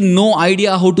absolutely no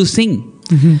idea how to sing.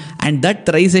 Mm-hmm. And that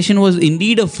Trai session was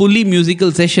indeed a fully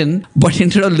musical session, but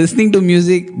instead of listening to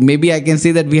music, maybe I can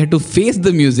say that we had to face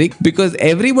the music, because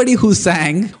everybody who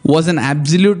sang was an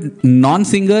absolute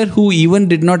non-singer who even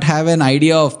did not have an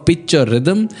idea of pitch or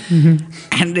rhythm.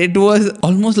 Mm-hmm. And it was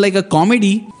almost like a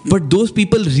comedy, but those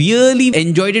people really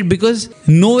enjoyed it because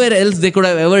nowhere else they could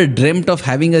have ever dreamt of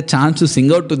having a chance to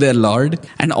sing out to their Lord.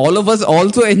 And all of us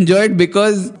also enjoyed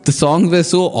because the songs were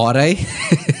so awry.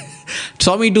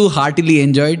 Swami too heartily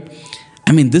enjoyed.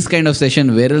 I mean, this kind of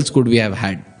session, where else could we have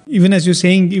had? Even as you're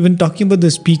saying, even talking about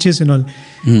the speeches and all,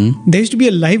 there used to be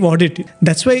a live audit.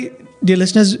 That's why, dear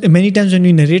listeners, many times when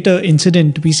we narrate an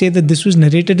incident, we say that this was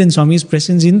narrated in Swami's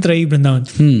presence in Trai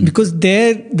Vrindavan. Because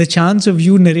there, the chance of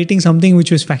you narrating something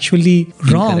which was factually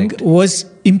wrong was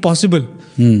impossible.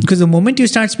 Because the moment you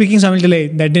start speaking, Swami will tell, hey,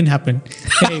 that didn't happen.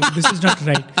 Hey, this is not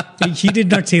right. Hey, he did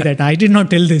not say that. I did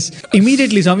not tell this.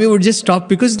 Immediately, Swami would just stop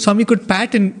because Swami could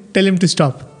pat and tell him to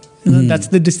stop. That's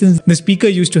the distance the speaker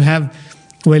used to have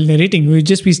while narrating. We would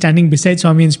just be standing beside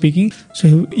Swami and speaking.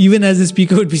 So even as the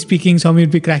speaker would be speaking, Swami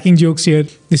would be cracking jokes here.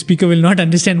 The speaker will not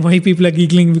understand why people are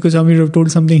giggling because Swami would have told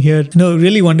something here. No,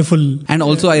 really wonderful. And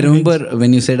also I remember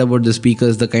when you said about the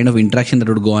speakers, the kind of interaction that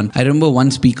would go on. I remember one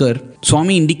speaker,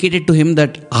 Swami indicated to him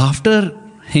that after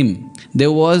him,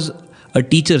 there was a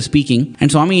teacher speaking,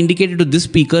 and Swami indicated to this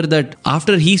speaker that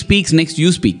after he speaks, next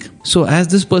you speak. So as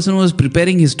this person was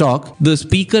preparing his talk, the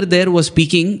speaker there was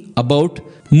speaking about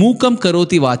Mukam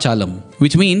Karoti Vachalam,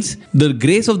 which means the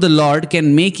grace of the Lord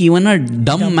can make even a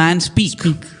dumb man speak.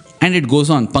 And it goes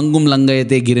on, Pangum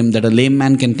Langayate Girim, that a lame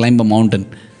man can climb a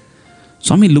mountain.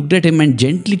 Swami looked at him and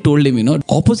gently told him,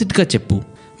 opposite ka cheppu,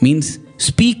 means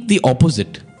speak the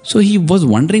opposite. So he was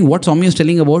wondering what Swami was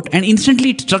telling about, and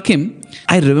instantly it struck him.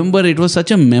 I remember it was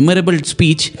such a memorable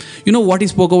speech. You know what he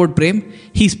spoke about, Prem?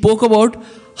 He spoke about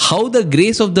how the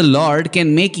grace of the Lord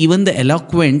can make even the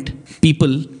eloquent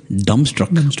people dumbstruck.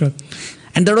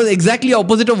 And that was exactly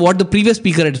opposite of what the previous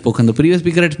speaker had spoken. The previous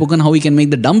speaker had spoken how he can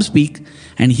make the dumb speak,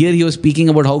 and here he was speaking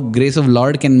about how grace of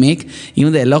Lord can make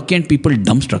even the eloquent people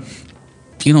dumbstruck.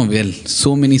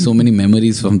 So many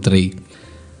memories from Trai.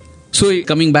 So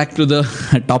coming back to the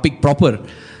topic proper,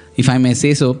 if I may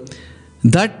say so,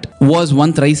 that was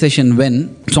one Trai session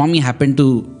when Swami happened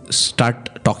to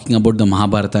start talking about the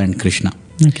Mahabharata and Krishna.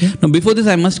 Okay. Now before this,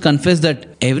 I must confess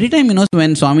that every time,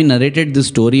 when Swami narrated the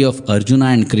story of Arjuna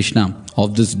and Krishna,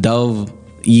 of this dove,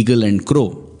 eagle and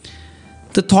crow,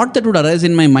 the thought that would arise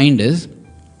in my mind is,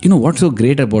 what's so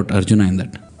great about Arjuna in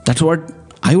that? That's what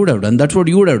I would have done. That's what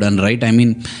you would have done, right? I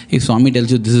mean, if Swami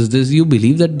tells you this is this, you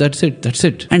believe that that's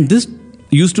it. And this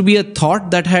used to be a thought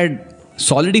that had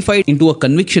solidified into a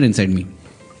conviction inside me.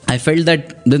 I felt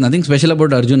that there's nothing special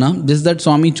about Arjuna, just that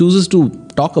Swami chooses to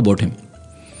talk about him.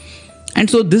 And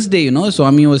so this day,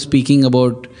 Swami was speaking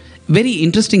about very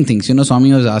interesting things.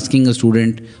 Swami was asking a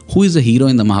student, who is the hero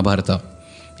in the Mahabharata?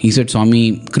 He said,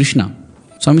 Swami, Krishna.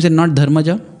 Swami said, not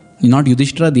Dharmaja, not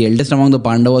Yudhishthira, the eldest among the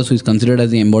Pandavas who is considered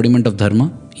as the embodiment of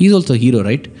Dharma. He is also a hero,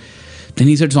 right? Then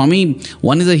he said, Swami,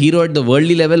 one is a hero at the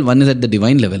worldly level, one is at the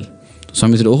divine level.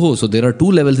 Swami said, oh, so there are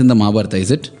two levels in the Mahabharata,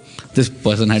 is it? This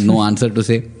person had no answer to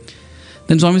say.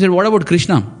 Then Swami said, what about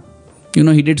Krishna?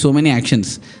 He did so many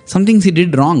actions. Some things he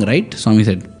did wrong, right? Swami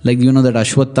said. Like, that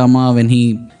Ashwatthama, when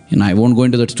he, I won't go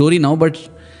into that story now, but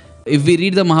if we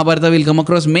read the Mahabharata, we'll come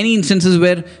across many instances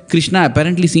where Krishna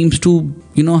apparently seems to,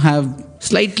 have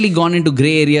slightly gone into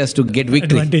grey areas to get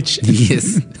victory. Advantage.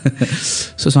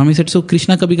 Yes. So Swami said, so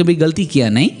Krishna kabhi galti kiya,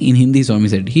 nahi? In Hindi, Swami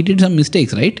said, he did some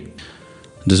mistakes, right?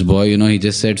 This boy, he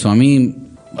just said, Swami,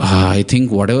 I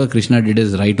think whatever Krishna did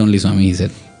is right only, Swami, he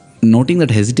said. Noting that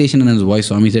hesitation in his voice,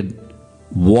 Swami said,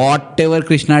 whatever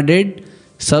Krishna did,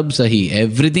 sab sahi,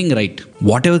 everything right.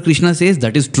 Whatever Krishna says,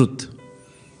 that is truth.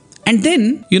 And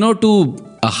then,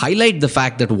 to highlight the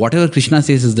fact that whatever Krishna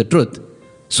says is the truth,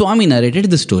 Swami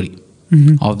narrated the story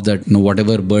of that,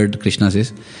 whatever bird Krishna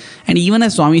says. And even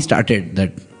as Swami started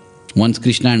that, once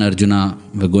Krishna and Arjuna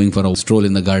were going for a stroll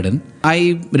in the garden,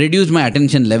 I reduced my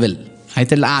attention level. I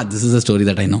thought, this is a story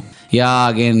that I know. Yeah,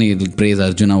 again, he'll praise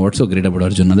Arjuna. What's so great about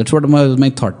Arjuna? That's what was my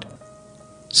thought.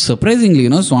 Surprisingly,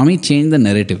 Swami changed the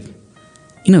narrative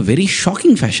in a very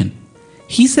shocking fashion.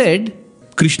 He said,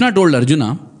 Krishna told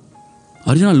Arjuna,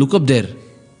 look up there.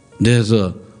 There's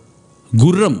a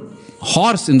gurram,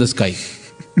 horse in the sky.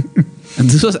 And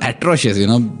this was atrocious,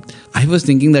 I was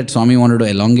thinking that Swami wanted to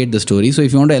elongate the story. So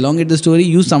if you want to elongate the story,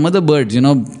 use some other birds,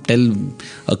 tell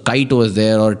a kite was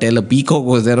there or tell a peacock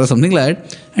was there or something like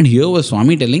that. And here was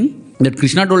Swami telling that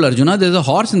Krishna told Arjuna there's a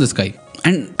horse in the sky.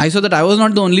 And I saw that I was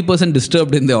not the only person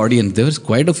disturbed in the audience. There was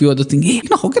quite a few others thinking,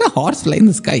 how can a horse fly in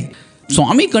the sky?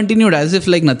 Swami continued as if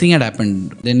like nothing had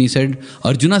happened. Then he said,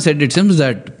 Arjuna said it seems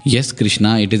that, yes,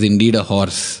 Krishna, it is indeed a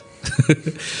horse.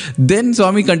 Then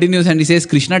Swami continues and he says,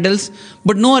 Krishna tells,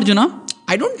 but no, Arjuna,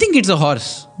 I don't think it's a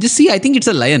horse. Just see, I think it's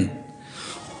a lion.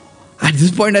 At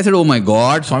this point, I said, oh my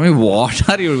God, Swami, what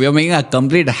are you? We are making a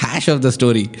complete hash of the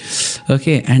story.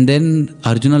 Okay, and then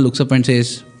Arjuna looks up and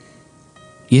says,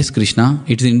 yes, Krishna,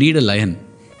 it's indeed a lion.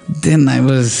 Then I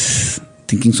was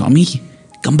thinking, Swami,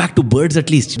 come back to birds at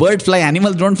least. Birds fly,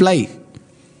 animals don't fly.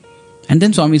 And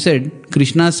then Swami said,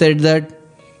 Krishna said that,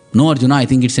 no, Arjuna, I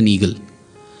think it's an eagle.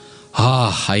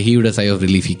 I heaved a sigh of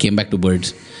relief. He came back to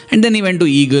birds. And then he went to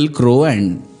eagle, crow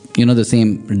and, the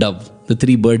same dove. The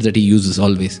three birds that he uses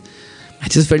always. I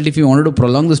just felt if you wanted to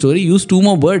prolong the story, use two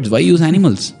more birds. Why use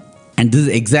animals? And this is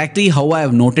exactly how I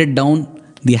have noted down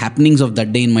the happenings of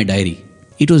that day in my diary.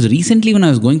 It was recently when I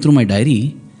was going through my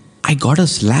diary, I got a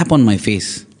slap on my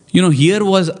face. Here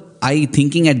was I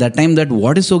thinking at that time that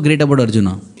what is so great about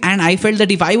Arjuna? And I felt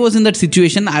that if I was in that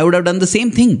situation, I would have done the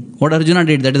same thing. What Arjuna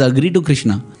did, that is agree to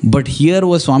Krishna. But here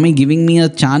was Swami giving me a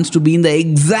chance to be in the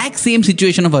exact same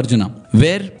situation of Arjuna,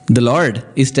 where the Lord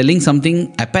is telling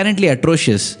something apparently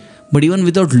atrocious, but even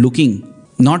without looking,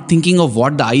 not thinking of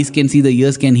what the eyes can see, the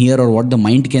ears can hear, or what the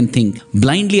mind can think,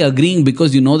 blindly agreeing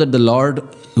because you know that the Lord's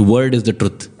word is the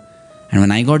truth. And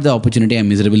when I got the opportunity, I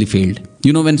miserably failed.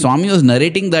 When Swami was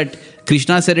narrating that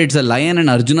Krishna said it's a lion and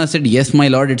Arjuna said, yes, my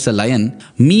Lord, it's a lion.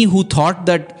 Me who thought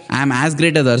that I am as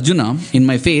great as Arjuna in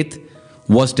my faith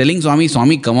was telling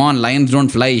Swami, come on, lions don't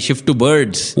fly, shift to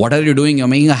birds. What are you doing? You're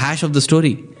making a hash of the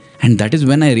story. And that is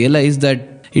when I realized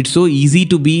that it's so easy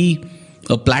to be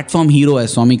a platform hero,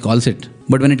 as Swami calls it.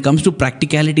 But when it comes to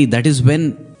practicality, that is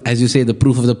when, as you say, the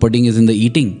proof of the pudding is in the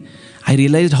eating. I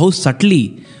realized how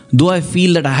subtly, though I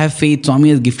feel that I have faith, Swami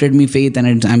has gifted me faith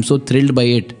and I'm so thrilled by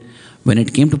it. When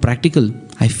it came to practical,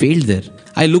 I failed there.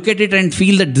 I look at it and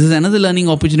feel that this is another learning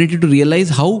opportunity to realize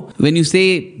how, when you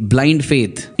say blind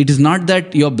faith, it is not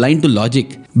that you're blind to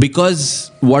logic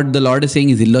because what the Lord is saying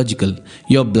is illogical.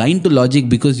 You're blind to logic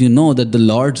because you know that the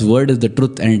Lord's word is the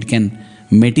truth and it can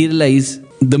materialize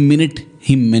the minute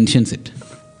He mentions it.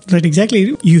 Right,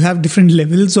 exactly. You have different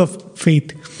levels of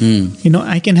faith.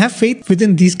 I can have faith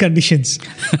within these conditions.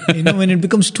 When it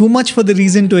becomes too much for the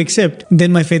reason to accept,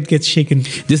 then my faith gets shaken.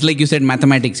 Just like you said,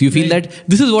 mathematics. You feel that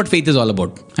this is what faith is all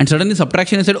about. And suddenly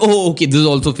subtraction is said, oh, okay, this is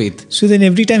also faith. So then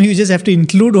every time you just have to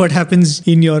include what happens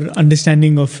in your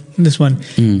understanding of this one.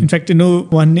 In fact,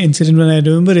 one incident when I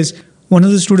remember is one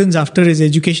of the students after his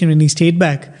education, when he stayed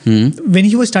back, when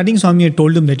he was studying, Swami had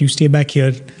told him that you stay back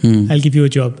here, I'll give you a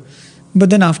job. But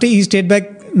then after he stayed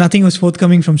back, nothing was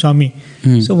forthcoming from Swami.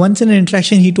 So once in an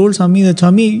interaction, he told Swami that,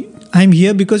 Swami, I'm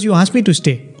here because you asked me to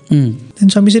stay. Then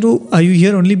Swami said, oh, are you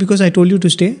here only because I told you to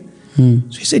stay?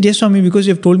 So he said, yes, Swami, because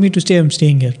you have told me to stay, I'm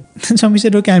staying here. Then Swami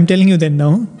said, okay, I'm telling you then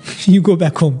now, you go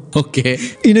back home. Okay.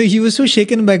 He was so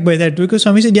shaken back by that because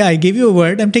Swami said, yeah, I gave you a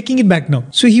word, I'm taking it back now.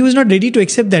 So he was not ready to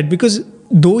accept that because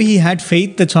though he had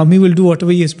faith that Swami will do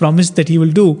whatever he has promised that he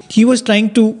will do, he was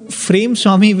trying to frame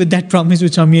Swami with that promise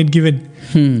which Swami had given.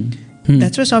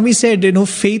 That's why Swami said,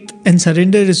 faith and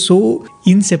surrender is so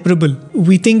inseparable.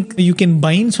 We think you can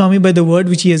bind Swami by the word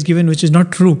which he has given, which is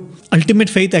not true. Ultimate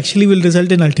faith actually will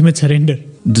result in ultimate surrender.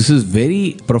 This is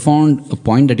very profound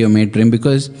point that you made, Prem,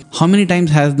 because how many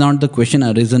times has not the question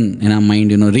arisen in our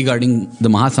mind, regarding the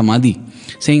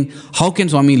Mahasamadhi, saying, how can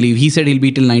Swami leave? He said he'll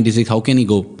be till 96, how can he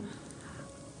go?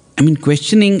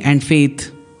 Questioning and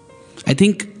faith, I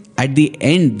think at the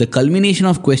end, the culmination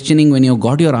of questioning, when you've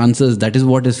got your answers, that is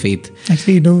what is faith.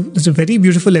 Actually, there's a very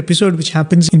beautiful episode which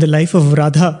happens in the life of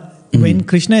Radha when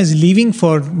Krishna is leaving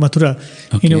for Mathura,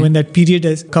 when that period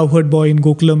as cowherd boy in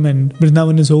Gokulam and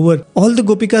Vrindavan is over, all the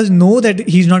Gopikas know that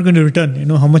he's not going to return.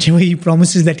 How much ever he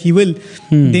promises that he will.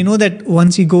 They know that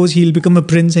once he goes, he'll become a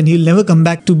prince and he'll never come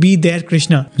back to be their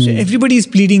Krishna. So everybody is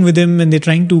pleading with him and they're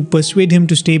trying to persuade him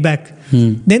to stay back.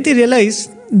 Then they realize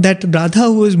that Radha,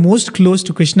 who was most close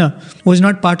to Krishna, was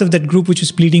not part of that group which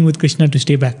was pleading with Krishna to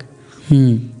stay back.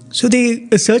 So they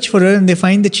search for her and they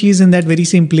find that she is in that very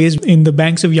same place in the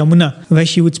banks of Yamuna where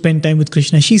she would spend time with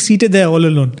Krishna. She's seated there all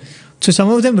alone. So some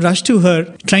of them rush to her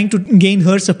trying to gain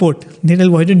her support. They tell,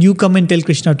 why don't you come and tell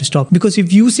Krishna to stop? Because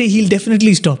if you say, he'll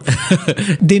definitely stop.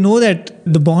 They know that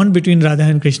the bond between Radha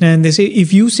and Krishna, and they say,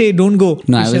 if you say don't go.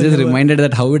 No, I was just reminded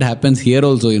that how it happens here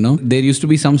also, There used to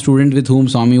be some student with whom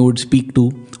Swami would speak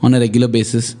to on a regular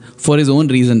basis for his own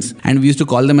reasons. And we used to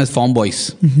call them as form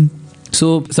boys.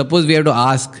 So suppose we have to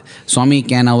ask, Swami,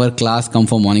 can our class come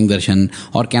for morning darshan?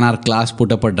 Or can our class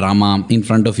put up a drama in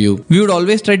front of you? We would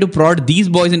always try to prod these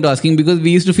boys into asking, because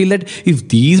we used to feel that if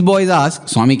these boys ask,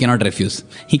 Swami cannot refuse.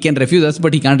 He can refuse us,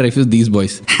 but he can't refuse these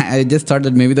boys. I just thought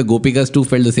that maybe the Gopikas too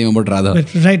felt the same about Radha.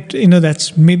 Right.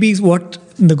 That's maybe what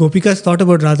the Gopikas thought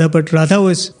about Radha, but Radha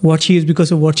was what she is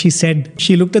because of what she said.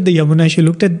 She looked at the Yamuna, she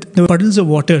looked at the puddles of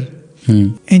water.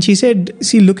 And she said,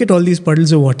 see, look at all these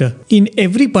puddles of water. In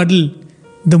every puddle,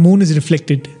 the moon is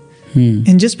reflected.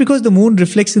 And just because the moon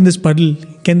reflects in this puddle,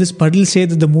 can this puddle say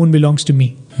that the moon belongs to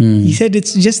me? He said,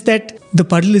 it's just that the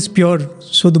puddle is pure,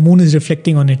 so the moon is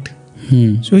reflecting on it.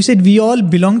 So he said, we all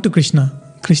belong to Krishna.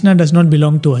 Krishna does not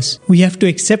belong to us. We have to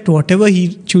accept whatever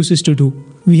he chooses to do.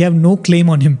 We have no claim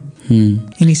on him.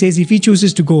 And he says, if he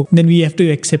chooses to go, then we have to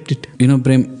accept it.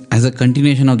 Prem, as a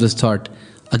continuation of this thought,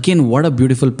 again, what a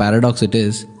beautiful paradox it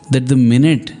is that the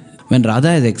minute when Radha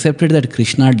has accepted that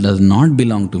Krishna does not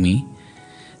belong to me,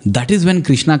 that is when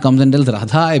Krishna comes and tells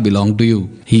Radha, I belong to you.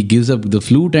 He gives up the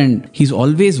flute and he's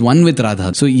always one with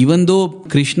Radha. So even though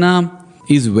Krishna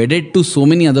is wedded to so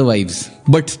many other wives,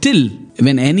 but still,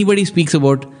 when anybody speaks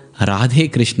about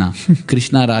Radhe Krishna,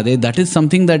 Krishna Radhe, that is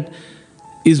something that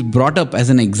is brought up as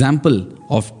an example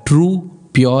of true,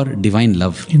 pure, divine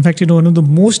love. In fact, one of the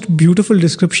most beautiful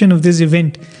description of this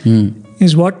event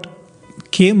is what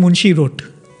K. Munshi wrote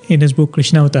in his book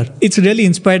Krishna Avatar. It's really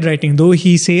inspired writing, though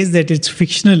he says that it's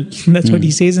fictional. That's what he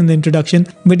says in the introduction.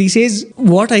 But he says,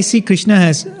 what I see Krishna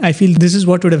as, I feel this is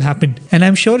what would have happened. And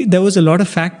I'm sure there was a lot of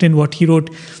fact in what he wrote,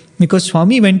 because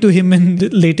Swami went to him in the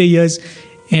later years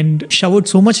and showered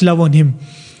so much love on him.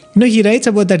 He writes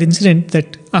about that incident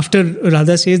that after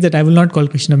Radha says that I will not call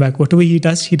Krishna back, whatever he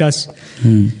does, he does.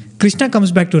 Krishna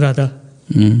comes back to Radha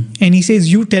and he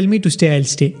says, you tell me to stay, I'll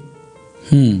stay.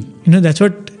 That's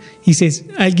what he says.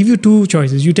 I'll give you two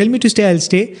choices. You tell me to stay, I'll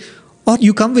stay. Or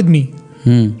you come with me.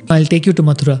 I'll take you to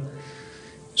Mathura.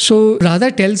 So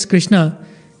Radha tells Krishna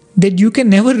that you can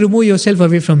never remove yourself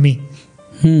away from me.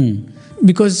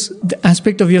 Because the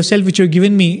aspect of yourself which you've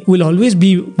given me will always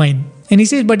be mine. And he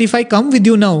says, but if I come with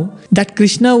you now, that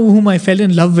Krishna whom I fell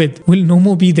in love with will no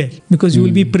more be there. Because you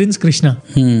will be Prince Krishna.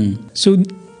 So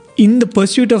in the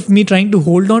pursuit of me trying to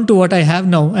hold on to what I have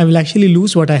now, I will actually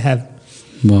lose what I have.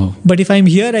 Wow. But if I'm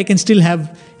here, I can still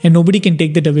have, and nobody can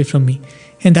take that away from me.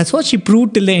 And that's what she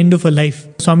proved till the end of her life.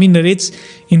 Swami narrates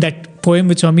in that poem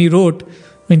which Swami wrote,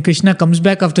 when Krishna comes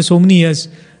back after so many years,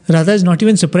 Radha is not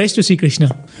even surprised to see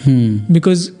Krishna.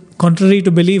 Because contrary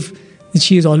to belief,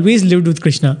 she has always lived with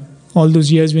Krishna all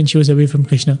those years when she was away from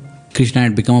Krishna. Krishna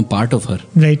had become a part of her.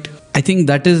 Right. I think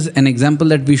that is an example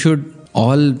that we should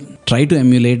all try to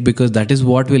emulate, because that is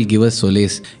what will give us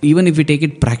solace. Even if we take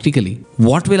it practically,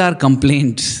 what will our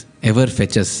complaints ever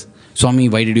fetch us? Swami,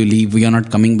 why did you leave? We are not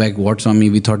coming back. What, Swami?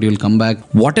 We thought you will come back.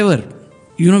 Whatever.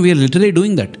 We are literally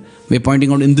doing that. We are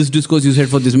pointing out, in this discourse you said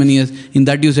for this many years, in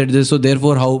that you said this, so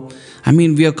therefore how?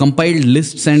 We have compiled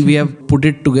lists and we have put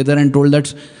it together and told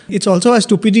that. It's also a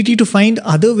stupidity to find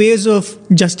other ways of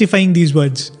justifying these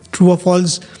words. True or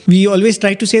false. We always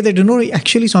try to say that,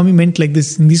 actually Swami meant like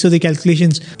this, and these are the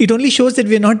calculations. It only shows that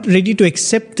we are not ready to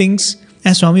accept things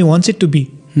as Swami wants it to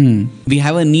be. We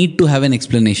have a need to have an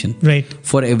explanation, right,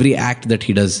 for every act that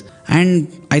he does. And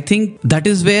I think that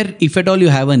is where, if at all you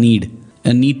have a need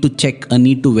to check, a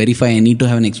need to verify, a need to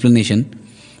have an explanation,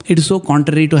 it is so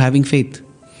contrary to having faith.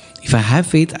 If I have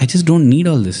faith, I just don't need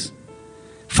all this.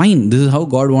 Fine, this is how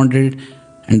God wanted it,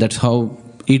 and that's how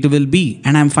it will be,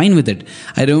 and I'm fine with it.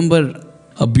 I remember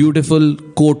a beautiful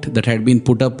quote that had been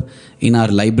put up in our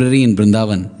library in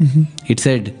Vrindavan. It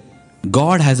said,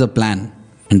 God has a plan,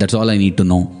 and that's all I need to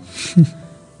know.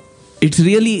 It's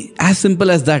really as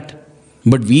simple as that.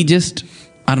 But we just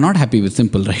are not happy with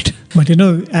simple, right? But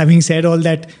having said all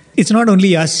that, it's not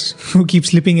only us who keep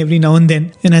slipping every now and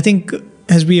then. And I think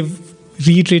as we have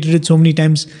reiterated it so many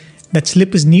times, that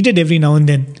slip is needed every now and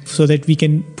then so that we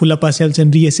can pull up ourselves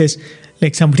and reassess.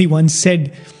 Like somebody once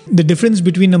said, the difference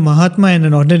between a Mahatma and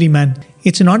an ordinary man,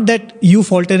 it's not that you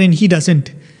falter and he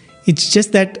doesn't. It's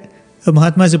just that a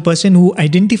Mahatma is a person who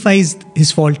identifies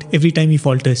his fault every time he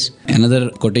falters. Another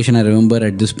quotation I remember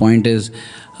at this point is,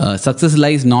 success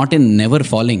lies not in never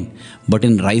falling, but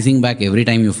in rising back every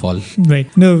time you fall.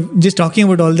 Right. No, just talking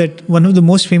about all that, one of the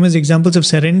most famous examples of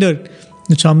surrender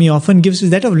that Swami often gives is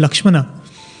that of Lakshmana.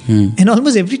 And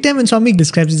almost every time when Swami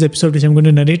describes this episode, which I'm going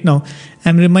to narrate now,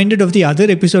 I'm reminded of the other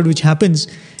episode which happens.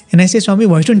 And I say, Swami,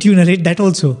 why don't you narrate that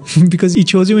also? Because it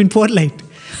shows you in poor light.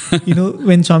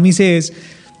 When Swami says,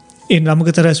 in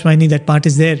Ramakatha Raswani, that part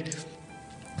is there,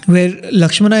 where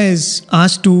Lakshmana is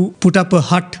asked to put up a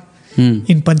hut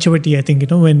in Panchavati, I think,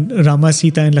 when Rama,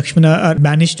 Sita and Lakshmana are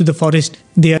banished to the forest,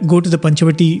 they go to the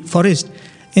Panchavati forest.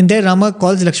 And there Rama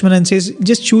calls Lakshmana and says,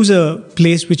 just choose a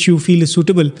place which you feel is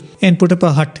suitable and put up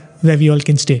a hut where we all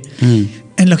can stay.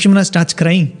 And Lakshmana starts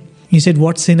crying. He said,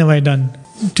 what sin have I done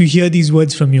to hear these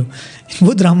words from you?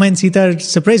 Both Rama and Sita are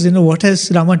surprised. What has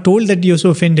Rama told that you're so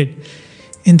offended?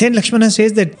 And then Lakshmana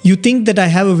says that you think that I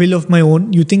have a will of my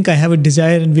own. You think I have a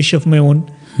desire and wish of my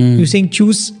own. You're saying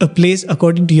choose a place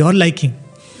according to your liking.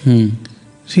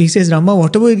 So he says, Rama,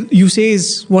 whatever you say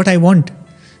is what I want.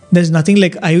 There's nothing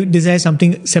like I desire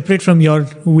something separate from your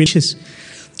wishes.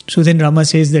 So then Rama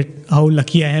says that how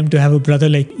lucky I am to have a brother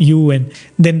like you. And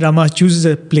then Rama chooses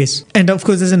a place. And of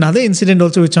course, there's another incident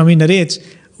also which Swami narrates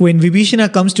when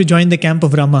Vibhishana comes to join the camp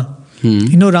of Rama.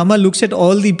 Rama looks at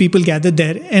all the people gathered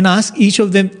there and asks each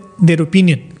of them their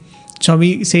opinion.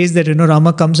 Swami says that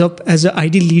Rama comes up as an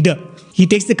ideal leader. He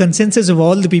takes the consensus of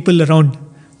all the people around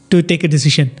to take a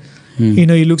decision.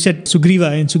 He looks at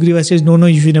Sugriva and Sugriva says, no,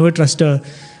 you should never trust a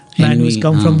man who has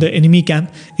come from the enemy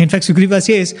camp. In fact, Sugriva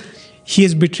says, he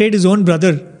has betrayed his own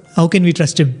brother. How can we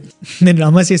trust him? Then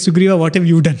Rama says, Sugriva, what have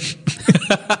you done?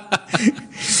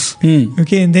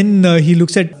 Okay, and then he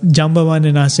looks at Jambavan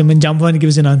and asks him, and Jambavan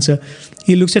gives an answer.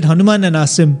 He looks at Hanuman and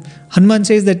asks him. Hanuman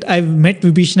says that I've met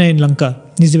Vibhishana in Lanka.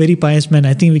 He's a very pious man.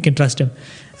 I think we can trust him.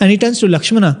 And he turns to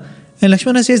Lakshmana. And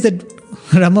Lakshmana says that,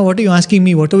 Rama, what are you asking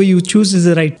me? Whatever you choose is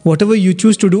the right. Whatever you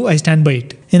choose to do, I stand by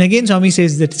it. And again, Swami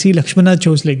says that, see, Lakshmana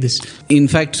chose like this. In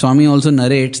fact, Swami also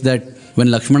narrates that when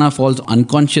Lakshmana falls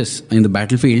unconscious in the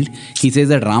battlefield, he says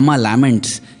that Rama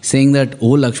laments, saying that, oh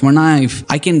Lakshmana, if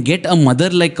I can get a mother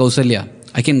like Kausalya,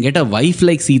 I can get a wife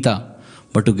like Sita,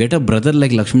 but to get a brother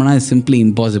like Lakshmana is simply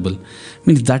impossible.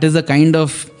 Means that is the kind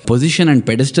of position and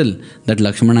pedestal that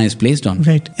Lakshmana is placed on.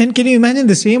 Right. And can you imagine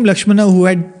the same Lakshmana who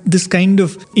had this kind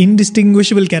of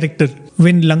indistinguishable character?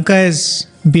 When Lanka has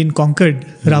been conquered,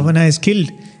 Ravana is killed.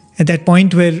 At that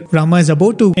point where Rama is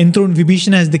about to enthrone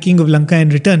Vibhishana as the king of Lanka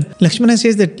and return, Lakshmana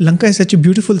says that Lanka is such a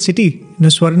beautiful city,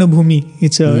 Swarna Bhumi.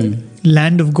 It's a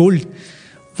land of gold.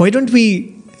 Why don't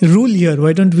we rule here?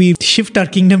 Why don't we shift our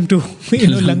kingdom to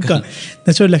Lanka?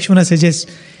 That's what Lakshmana suggests.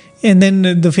 And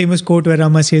then the famous quote where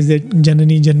Rama says that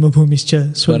Janani Janma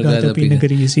Bhumischa Swargadapi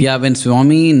Nagari, you see. Yeah, when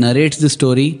Swami narrates the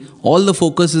story, all the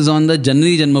focus is on the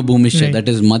Janani Janma Bhumischa. Right. That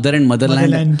is mother and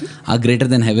motherland are greater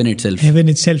than heaven itself. Heaven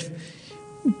itself.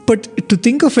 But to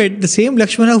think of it, the same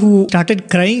Lakshmana who started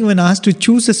crying when asked to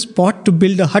choose a spot to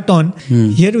build a hut on,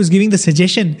 here was giving the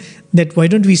suggestion that why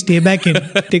don't we stay back and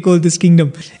take over this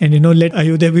kingdom and let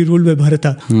Ayodhya be ruled by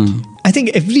Bharata. I think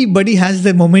everybody has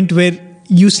the moment where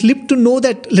you slip to know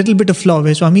that little bit of flaw,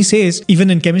 where Swami says,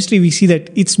 even in chemistry we see that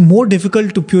it's more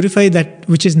difficult to purify that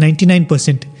which is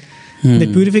 99%. The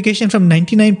purification from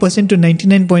 99% to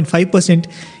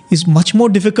 99.5% is much more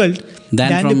difficult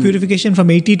than the purification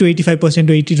from 80 to 85%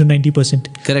 to 80 to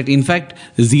 90%. Correct. In fact,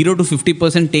 0 to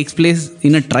 50% takes place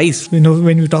in a trice. When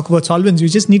we talk about solvents, you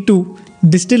just need to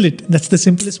distill it. That's the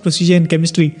simplest procedure in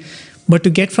chemistry. But to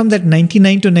get from that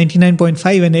 99 to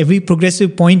 99.5 and every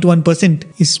progressive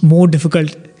 0.1% is more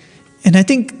difficult. And I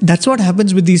think that's what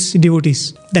happens with these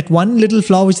devotees. That one little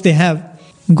flaw which they have,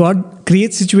 God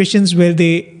creates situations where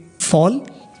they fall,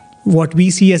 what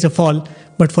we see as a fall,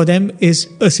 but for them is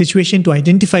a situation to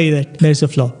identify that there is a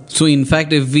flaw. So in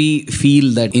fact, if we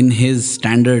feel that in His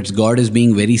standards, God is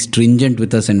being very stringent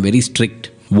with us and very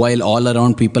strict, while all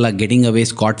around people are getting away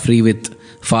scot-free with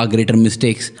far greater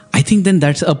mistakes, I think then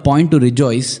that's a point to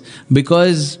rejoice,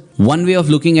 because one way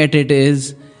of looking at it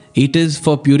is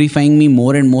for purifying me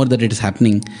more and more that it is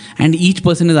happening. And each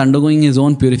person is undergoing his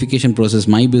own purification process.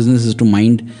 My business is to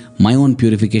mind my own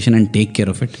purification and take care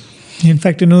of it. In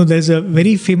fact, there's a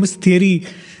very famous theory,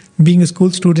 being a school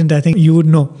student, I think you would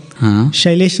know.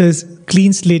 Shailesh's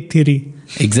clean slate theory.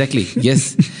 Exactly,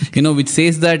 yes. Which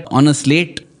says that on a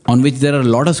slate on which there are a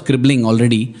lot of scribbling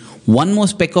already, one more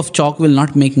speck of chalk will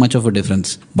not make much of a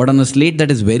difference. But on a slate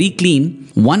that is very clean,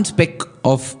 one speck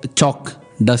of chalk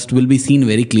dust will be seen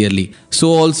very clearly. So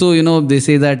also, they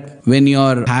say that when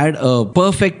you're had a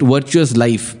perfect virtuous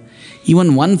life,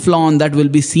 even one flaw on that will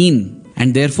be seen,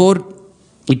 and therefore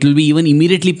it will be even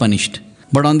immediately punished.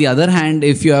 But on the other hand,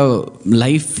 if you have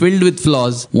life filled with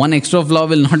flaws, one extra flaw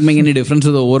will not make any difference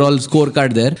to the overall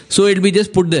scorecard there. So it will be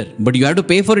just put there. But you have to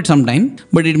pay for it sometime,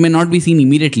 but it may not be seen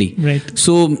immediately. Right.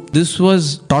 So this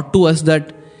was taught to us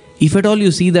that if at all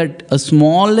you see that a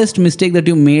smallest mistake that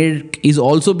you made is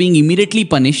also being immediately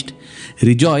punished,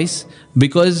 rejoice,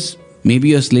 because maybe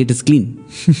your slate is clean.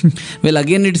 Well,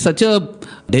 again, it's such a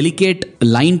delicate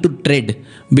line to tread,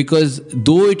 because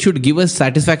though it should give us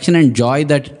satisfaction and joy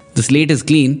that the slate is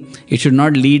clean, it should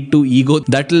not lead to ego.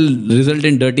 That will result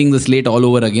in dirtying the slate all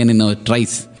over again in a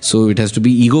trice. So it has to be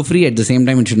ego-free. At the same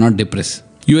time, it should not depress.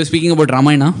 You were speaking about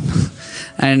Ramayana,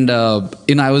 and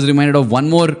I was reminded of one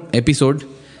more episode,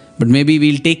 but maybe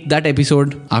we'll take that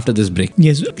episode after this break.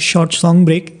 Yes, short song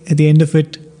break. At the end of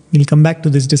it, we'll come back to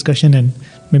this discussion and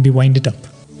maybe wind it up.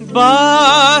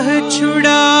 बाह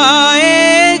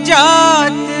छुड़ाए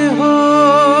जात हो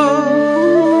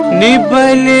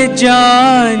nibble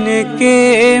जान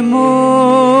के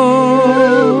मोह,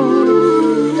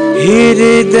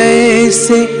 हृदय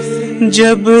से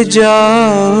जब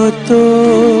जाओ तो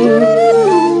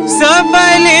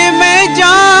सबल में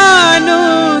जानो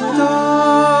तो।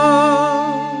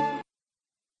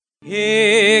 हे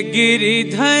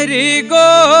गिरिधर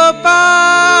गोपाल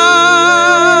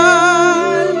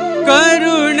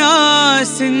करुणा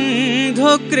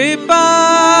सिंधु कृपाल,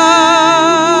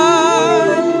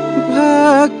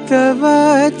 भक्त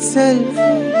वत्सल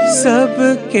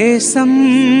सबके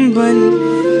संबल,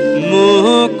 मोह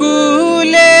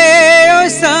कूले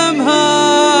संभाल।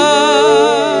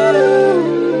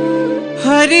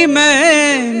 हरि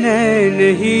मैं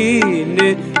नैनहीन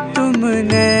तुम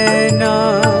नैना,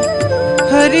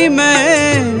 हरि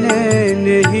मैं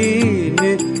नैनहीन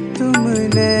तुम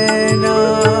नैना।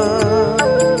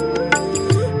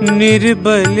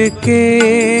 निर्बल के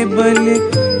बल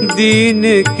दीन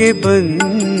के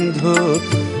बंधो,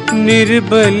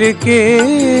 निर्बल के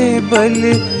बल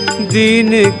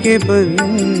दीन के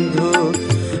बंधो।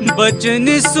 बचन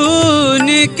सुन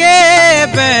के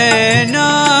बैना,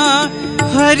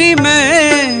 हरि मैं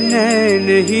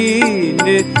नैनहीन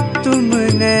तुम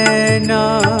नैना,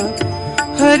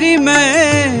 हरि मैं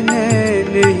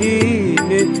नैनहीन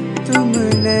तुम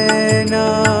नैना।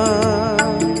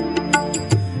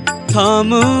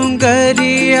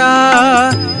 थामुंगरिया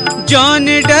जौन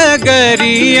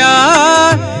डगरिया,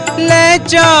 ले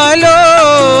चालो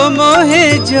मोहे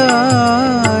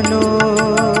जानो।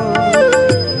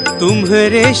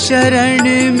 तुम्हारे शरण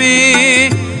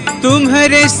में,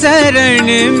 तुम्हारे शरण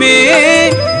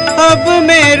में, अब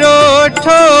मेरो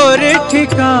ठोर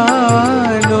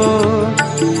ठिकानो।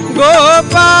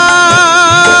 गोपाल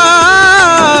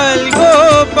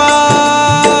गोपाल,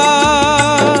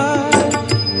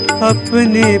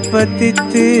 अपने पतित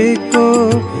को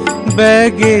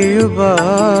बैगे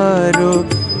उबारो,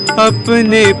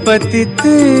 अपने पतित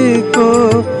को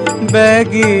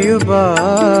बैगे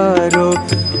उबारो।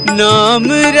 नाम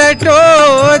रटो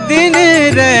दिन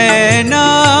रहना,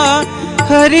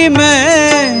 हरि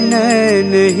मैं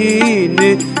नैनहीन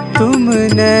तुम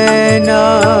नैना,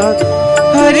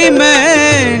 हरि मैं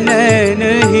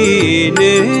नैनहीन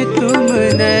तुम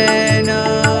नैना।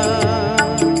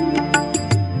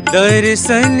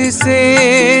 दर्शन से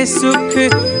सुख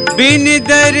बिन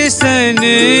दर्शन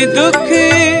दुख,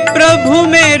 प्रभु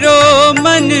मेरो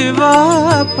मनवा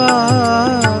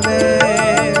पावे।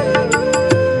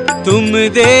 तुम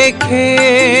देखे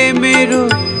मेरो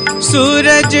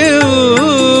सूरज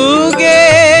उगे,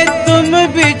 तुम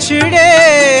बिछड़े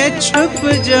छुप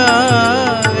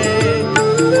जावे।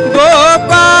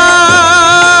 गोपाल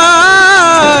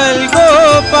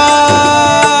गोपाल,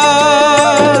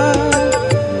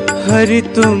 हरि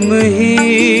तुम ही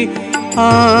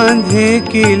आंधे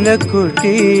की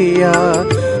लकुटिया,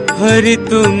 हरि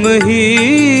तुम ही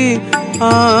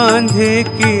आंधे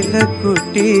की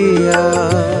लकुटिया।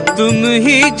 तुम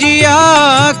ही जिया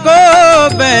को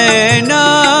बैना,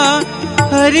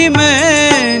 हरि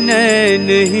मैं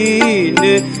नैनहीन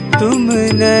तुम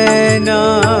नैना,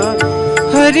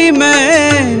 हरि मैं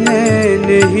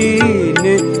नैनहीन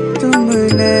तुम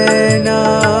नैना।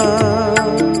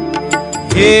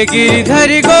 हे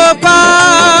गिरिधर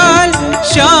गोपाल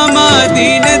श्यामा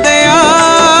दीन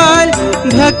दयाल,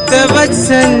 भक्त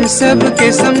वत्सल सबके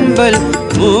संबल,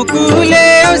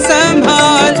 मुकुले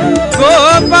संभाल।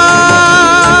 Gopal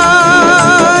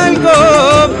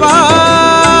Gopal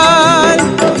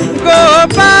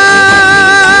Gopal.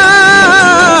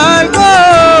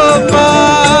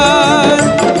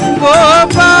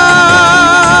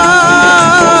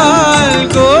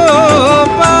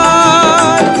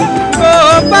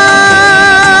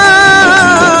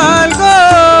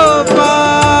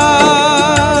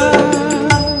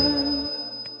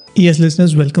 Yes,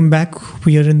 listeners, welcome back.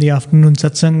 We are in the afternoon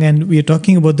satsang and we are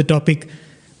talking about the topic,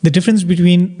 the difference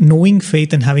between knowing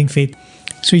faith and having faith.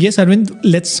 So yes, Arvind,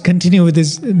 let's continue with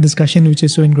this discussion which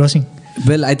is so engrossing.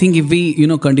 Well, I think if we,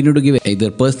 continue to give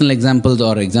either personal examples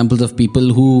or examples of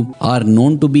people who are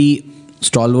known to be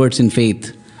stalwarts in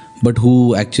faith, but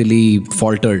who actually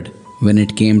faltered when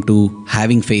it came to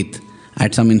having faith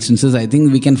at some instances, I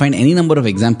think we can find any number of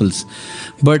examples.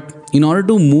 But in order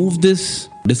to move this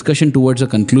discussion towards a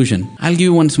conclusion, I'll give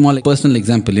you one small personal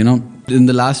example. In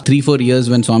the last 3-4 years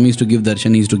when Swami used to give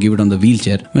darshan, he used to give it on the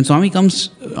wheelchair. When Swami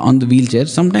comes on the wheelchair,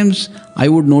 sometimes I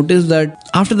would notice that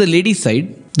after the ladies'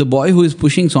 side, the boy who is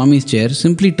pushing Swami's chair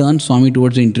simply turns Swami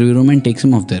towards the interview room and takes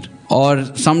him off there. Or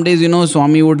some days,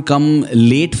 Swami would come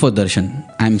late for darshan.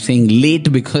 I'm saying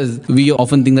late because we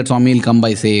often think that Swami will come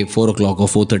by, say, 4 o'clock or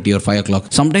 4:30 or 5 o'clock.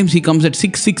 Sometimes he comes at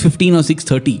 6:15 or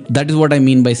 6:30. That is what I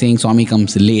mean by saying Swami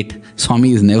comes late.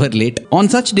 Swami is never late. On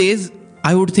such days,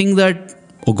 I would think that,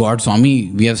 oh God, Swami,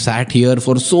 we have sat here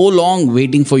for so long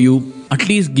waiting for you. At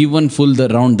least give one full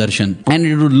round darshan. And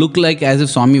it would look like as if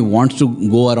Swami wants to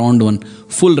go around one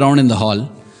full round in the hall.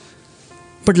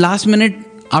 But last minute,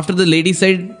 after the ladies'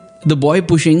 side, the boy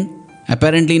pushing,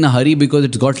 apparently in a hurry because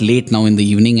it's got late now in the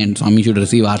evening and Swami should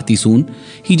receive Aarti soon,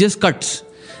 he just cuts.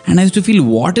 And I used to feel,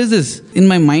 what is this? In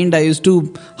my mind, I used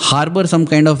to harbor some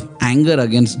kind of anger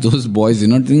against those boys,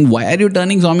 thinking, why are you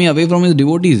turning Swami away from his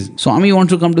devotees? Swami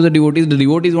wants to come to the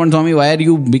devotees want Swami, why are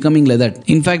you becoming like that?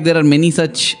 In fact, there are many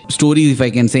such stories, if I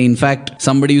can say. In fact,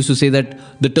 somebody used to say that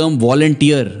the term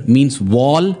volunteer means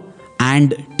wall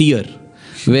and tear,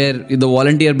 where the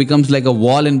volunteer becomes like a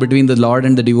wall in between the Lord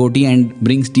and the devotee and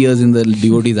brings tears in the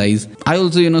devotee's eyes. I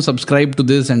also, subscribe to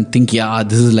this and think,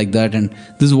 this is like that, and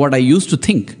this is what I used to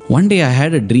think. One day I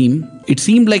had a dream. It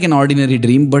seemed like an ordinary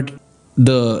dream, but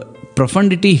the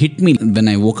profundity hit me when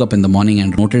I woke up in the morning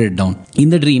and noted it down.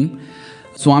 In the dream,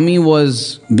 Swami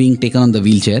was being taken on the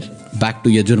wheelchair back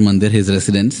to Yajur Mandir, his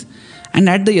residence. And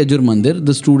at the Yajur Mandir,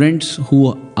 the students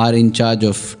who are in charge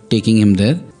of taking him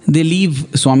there, they leave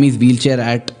Swami's wheelchair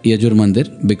at Yajur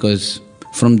Mandir because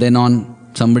from then on,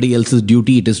 somebody else's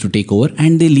duty it is to take over,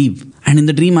 and they leave. And in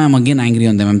the dream, I am again angry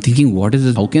on them. I'm thinking, what is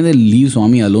this? How can they leave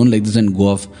Swami alone like this and go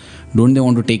off? Don't they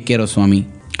want to take care of Swami?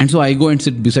 And so I go and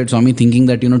sit beside Swami thinking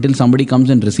that, till somebody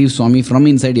comes and receives Swami from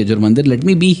inside Yajur Mandir, let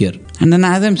me be here. And then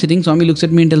as I'm sitting, Swami looks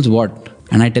at me and tells, what?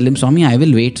 And I tell him, Swami, I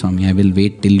will wait, Swami. I will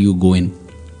wait till you go in.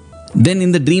 Then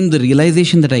in the dream, the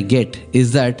realization that I get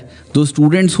is that those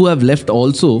students who have left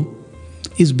also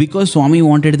is because Swami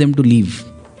wanted them to leave.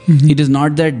 Mm-hmm. It is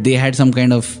not that they had some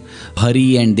kind of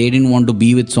hurry and they didn't want to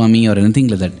be with Swami or anything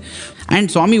like that. And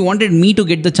Swami wanted me to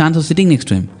get the chance of sitting next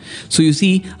to him. So you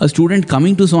see, a student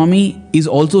coming to Swami is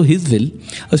also his will.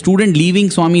 A student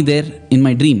leaving Swami there in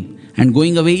my dream and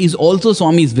going away is also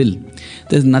Swami's will.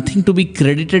 There's nothing to be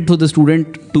credited to the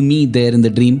student, to me there in the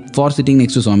dream for sitting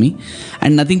next to Swami,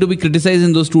 and nothing to be criticized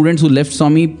in those students who left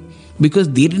Swami because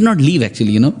they did not leave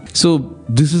actually, So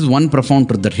this is one profound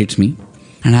truth that hits me.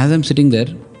 And as I'm sitting there,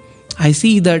 I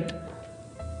see that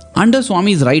under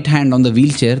Swami's right hand on the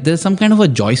wheelchair, there's some kind of a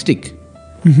joystick.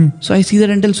 Mm-hmm. So I see that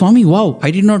and tell Swami, wow, I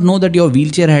did not know that your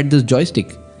wheelchair had this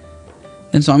joystick.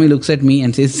 Then Swami looks at me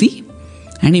and says, see?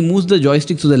 And he moves the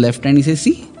joystick to the left and he says,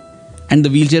 see? And the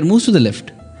wheelchair moves to the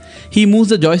left. He moves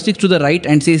the joystick to the right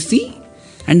and says, see?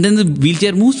 And then the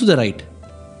wheelchair moves to the right.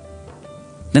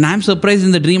 Then I am surprised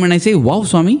in the dream and I say, wow,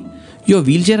 Swami, your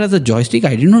wheelchair has a joystick.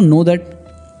 I did not know that.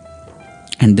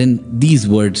 And then these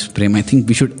words, Prem, I think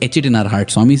we should etch it in our heart.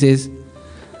 Swami says,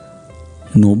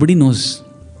 nobody knows.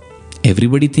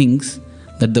 Everybody thinks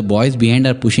that the boys behind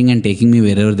are pushing and taking me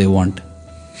wherever they want.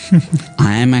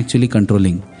 I am actually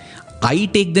controlling. I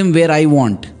take them where I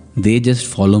want. They just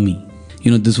follow me.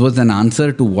 This was an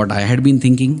answer to what I had been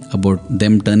thinking about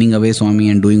them turning away Swami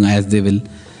and doing as they will.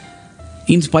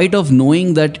 In spite of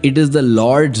knowing that it is the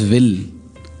Lord's will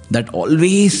that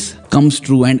always comes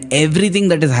true and everything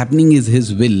that is happening is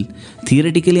His will,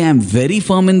 theoretically I am very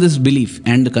firm in this belief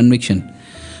and conviction.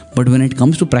 But when it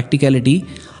comes to practicality,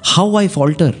 how I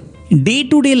falter.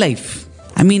 Day-to-day life.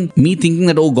 Me thinking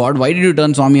that, oh God, why did you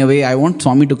turn Swami away? I want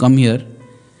Swami to come here,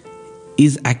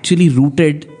 is actually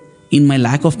rooted in my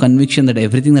lack of conviction that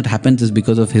everything that happens is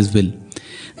because of His will.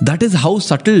 That is how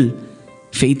subtle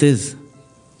faith is,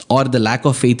 or the lack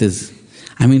of faith is.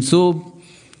 So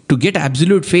to get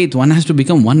absolute faith, one has to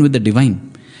become one with the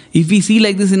divine. If we see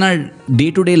like this in our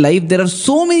day-to-day life, there are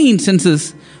so many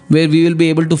instances where we will be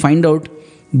able to find out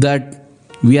that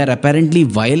we are apparently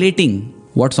violating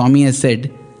what Swami has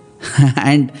said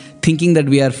and thinking that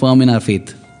we are firm in our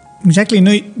faith. Exactly.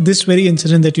 This very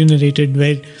incident that you narrated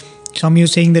where Swami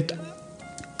was saying that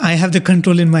I have the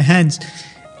control in my hands.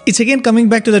 it's again coming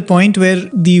back to that point where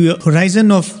the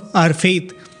horizon of our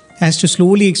faith has to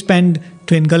slowly expand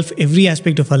to engulf every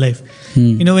aspect of our life.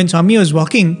 When Swami was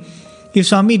walking, if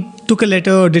Swami took a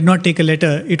letter or did not take a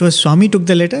letter, it was Swami took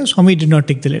the letter, Swami did not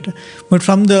take the letter. But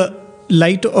from the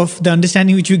light of the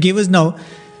understanding which you gave us now,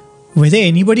 whether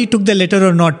anybody took the letter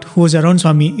or not who was around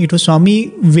Swami, it was Swami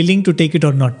willing to take it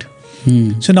or not.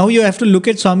 So now you have to look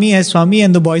at Swami as Swami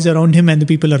and the boys around him and the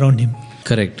people around him.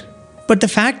 Correct. But the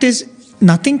fact is,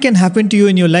 nothing can happen to you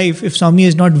in your life if Swami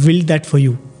has not willed that for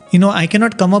you. I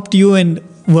cannot come up to you and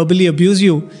verbally abuse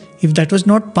you if that was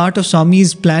not part of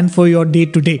Swami's plan for your day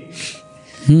to day.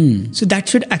 So that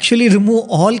should actually remove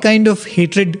all kind of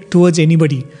hatred towards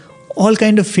anybody, all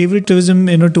kind of favoritism,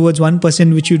 towards one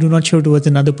person which you do not show towards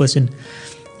another person.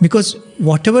 Because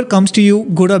whatever comes to you,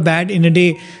 good or bad in a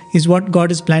day, is what God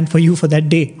has planned for you for that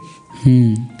day.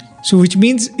 So which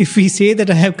means if we say that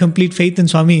I have complete faith in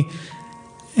Swami,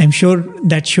 I'm sure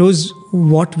that shows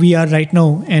what we are right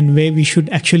now and where we should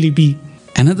actually be.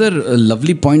 Another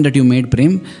lovely point that you made,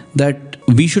 Prem, that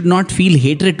we should not feel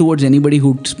hatred towards anybody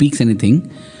who speaks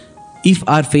anything if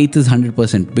our faith is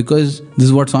 100%, because this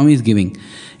is what Swami is giving.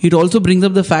 It also brings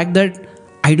up the fact that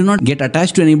I do not get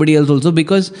attached to anybody else also,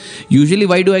 because usually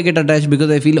why do I get attached?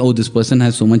 Because I feel, this person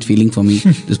has so much feeling for me,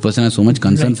 this person has so much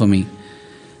concern for me.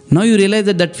 Now you realize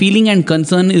that feeling and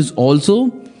concern is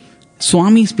also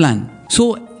Swami's plan.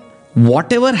 So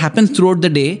whatever happens throughout the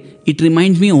day, it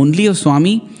reminds me only of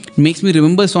Swami, makes me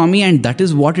remember Swami, and that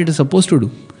is what it is supposed to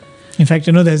do. In fact,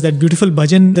 there's that beautiful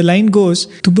bhajan. The line goes,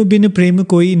 "Tum bin prem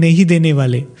koi nahi dene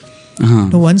wale."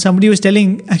 Once somebody was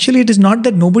telling, actually it is not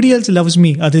that nobody else loves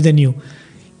me other than you.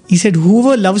 He said,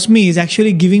 whoever loves me is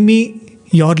actually giving me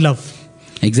your love.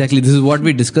 Exactly. This is what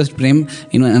we discussed, Prem,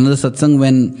 in another satsang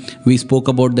when we spoke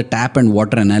about the tap and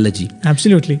water analogy.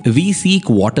 Absolutely. We seek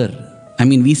water.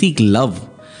 We seek love.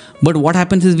 But what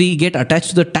happens is we get attached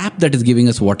to the tap that is giving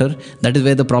us water. That is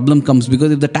where the problem comes,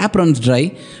 because if the tap runs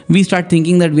dry, we start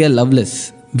thinking that we are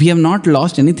loveless. We have not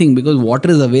lost anything because water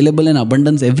is available in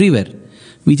abundance everywhere.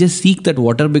 We just seek that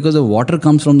water because the water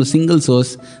comes from the single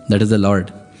source, that is the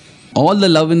Lord. All the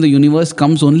love in the universe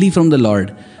comes only from the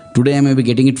Lord. Today I may be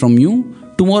getting it from you.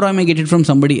 Tomorrow I may get it from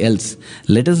somebody else.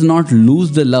 Let us not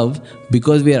lose the love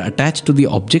because we are attached to the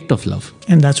object of love.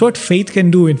 And that's what faith can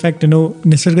do. In fact,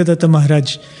 Nisargadatta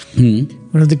Maharaj,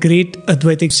 one of the great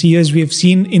Advaitic seers we have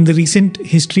seen in the recent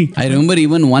history. I remember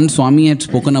even one Swami had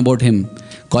spoken about him,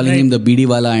 calling him the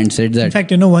Bidiwala, and said that. In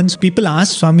fact, once people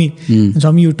asked Swami,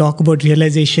 Swami, you talk about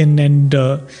realization and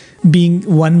being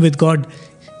one with God.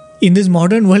 In this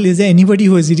modern world, is there anybody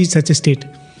who has reached such a state?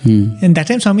 And that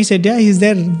time Swami said, yeah, he's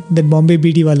there, that Bombay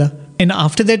Bidiwala. And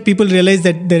after that, people realized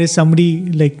that there is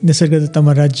somebody like Nisargadatta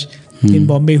Maharaj in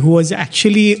Bombay who was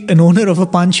actually an owner of a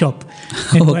pawn shop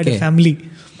and who had a family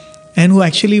and who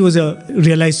actually was a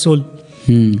realized soul.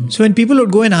 So when people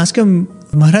would go and ask him,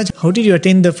 Maharaj, how did you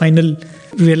attain the final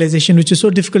realization, which is so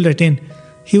difficult to attain?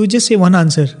 He would just say one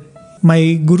answer.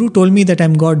 My guru told me that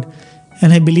I'm God,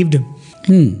 and I believed him.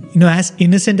 As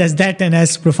innocent as that and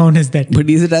as profound as that. But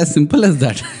is it as simple as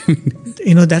that?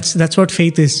 That's what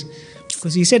faith is.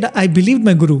 Because he said, I believed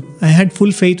my guru. I had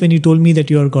full faith when he told me that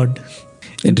you are God.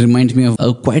 It reminds me of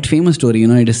a quite famous story.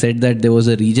 It is said that there was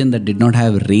a region that did not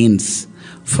have rains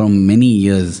from many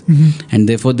years. And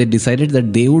therefore they decided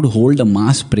that they would hold a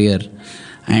mass prayer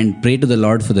and pray to the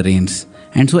Lord for the rains.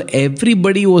 And so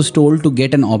everybody was told to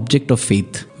get an object of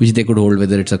faith which they could hold,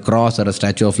 whether it's a cross or a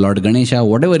statue of Lord Ganesha,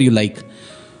 whatever you like.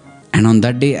 And on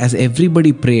that day, as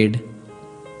everybody prayed,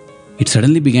 it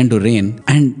suddenly began to rain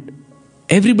and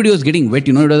everybody was getting wet.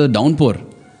 It was a downpour.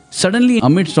 Suddenly,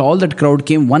 amidst all that crowd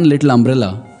came one little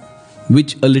umbrella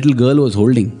which a little girl was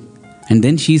holding. And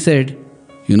then she said,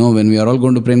 when we are all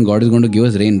going to pray and God is going to give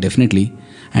us rain, definitely.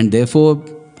 And therefore,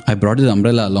 I brought this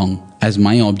umbrella along as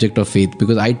my object of faith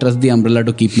because I trust the umbrella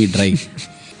to keep me dry.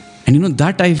 And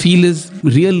that I feel is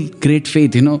real great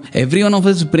faith. Every one of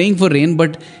us is praying for rain,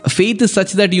 but faith is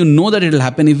such that that it will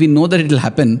happen. If we know that it will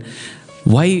happen,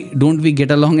 why don't we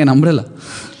get along an umbrella?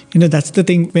 That's the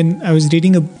thing. When I was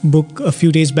reading a book a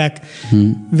few days back,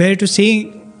 where it was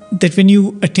saying that when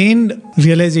you attain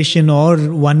realization or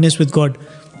oneness with God,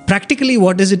 practically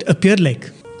what does it appear like?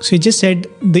 So it just said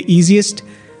the easiest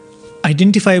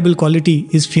identifiable quality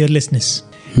is fearlessness.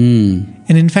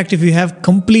 And in fact, if you have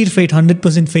complete faith,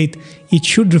 100% faith, it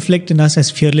should reflect in us as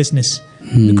fearlessness.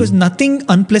 Because nothing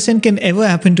unpleasant can ever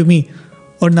happen to me,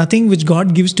 or nothing which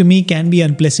God gives to me can be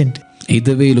unpleasant.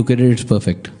 Either way you look at it, it's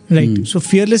perfect. Right. So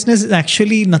fearlessness is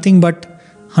actually nothing but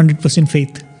 100%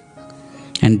 faith.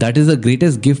 And that is the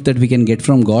greatest gift that we can get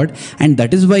from God. And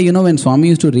that is why, when Swami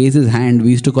used to raise his hand,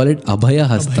 we used to call it Abhaya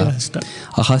Hasta. Abhaya Hasta.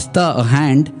 A hasta, a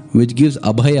hand which gives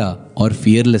Abhaya or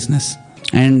fearlessness.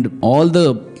 And all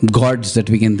the gods that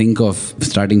we can think of,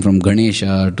 starting from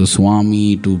Ganesha to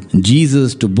Swami to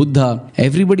Jesus to Buddha,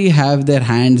 everybody have their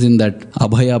hands in that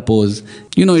Abhaya pose.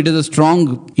 It is a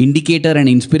strong indicator and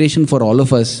inspiration for all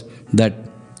of us that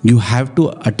you have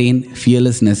to attain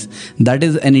fearlessness. That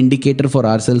is an indicator for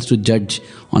ourselves to judge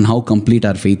on how complete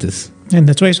our faith is. And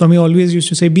that's why Swami always used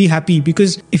to say, be happy,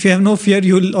 because if you have no fear,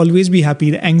 you'll always be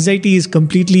happy. The anxiety is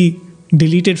completely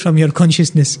deleted from your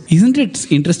consciousness. Isn't it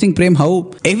interesting, Prem,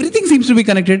 how everything seems to be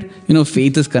connected?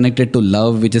 Faith is connected to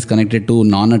love, which is connected to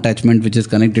non-attachment, which is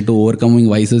connected to overcoming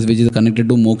vices, which is connected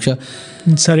to moksha.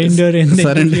 And surrender and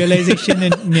then realization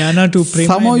and jnana to prema.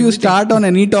 Somehow you start on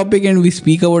any topic and we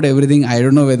speak about everything. I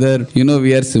don't know whether,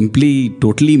 we are simply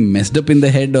totally messed up in the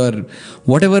head or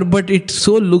whatever, but it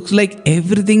so looks like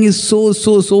everything is so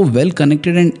well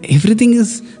connected and everything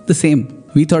is the same.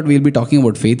 We thought we'll be talking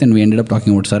about faith and we ended up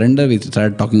talking about surrender. We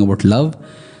started talking about love.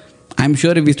 I'm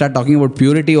sure if we start talking about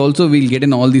purity also, we'll get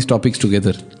in all these topics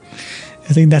together.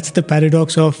 I think that's the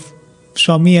paradox of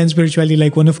Swami and spirituality.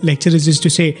 Like one of lecturers used to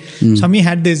say, Swami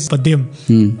had this padyam,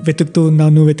 Vetukto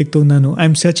nanu.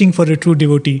 I'm searching for a true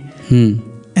devotee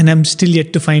and I'm still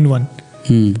yet to find one.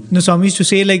 Swami used to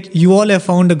say, like, you all have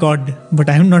found a God, but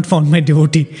I have not found my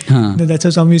devotee. That's how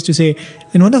Swami used to say.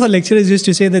 And one of our lecturers used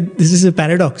to say that this is a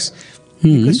paradox.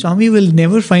 Because Swami will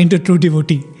never find a true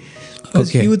devotee.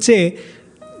 Because he would say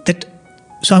that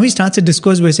Swami starts a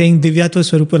discourse by saying Divyatva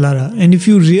Swarupa Lara. And if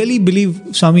you really believe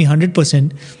Swami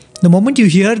 100%, the moment you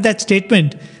hear that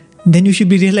statement, then you should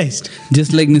be realized.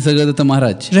 Just like Nisargadatta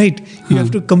Maharaj. Right. You have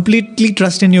to completely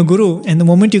trust in your Guru. And the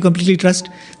moment you completely trust,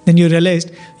 then you realize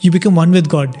you become one with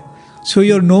God. So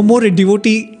you're no more a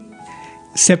devotee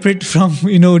separate from,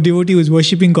 devotee who is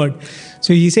worshipping God.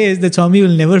 So he says that Swami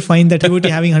will never find that devotee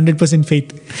having 100%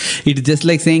 faith. It's just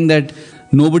like saying that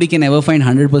nobody can ever find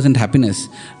 100% happiness,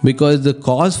 because the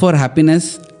cause for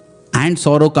happiness and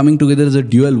sorrow coming together is a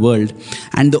dual world.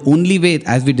 And the only way,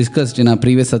 as we discussed in our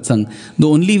previous satsang, the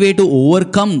only way to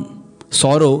overcome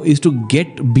sorrow is to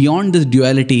get beyond this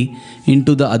duality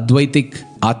into the Advaitic,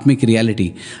 Atmic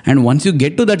reality. And once you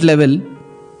get to that level,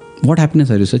 what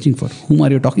happiness are you searching for? Whom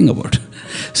are you talking about?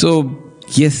 So,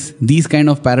 yes, these kind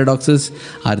of paradoxes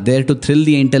are there to thrill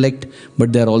the intellect,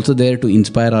 but they are also there to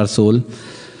inspire our soul.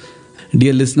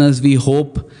 Dear listeners, we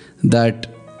hope that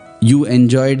you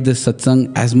enjoyed this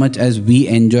satsang as much as we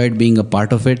enjoyed being a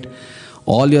part of it.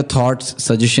 All your thoughts,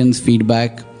 suggestions,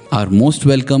 feedback are most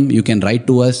welcome. You can write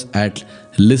to us at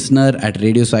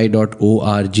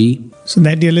listener@radiosai.org. So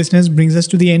that, dear listeners, brings us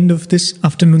to the end of this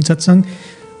afternoon satsang.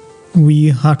 We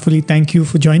heartfully thank you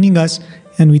for joining us,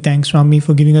 and we thank Swami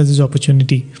for giving us this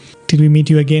opportunity. Till we meet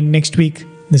you again next week,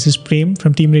 this is Prem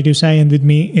from Team Radio Sai, and with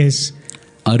me is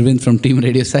Arvind from Team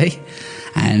Radio Sai.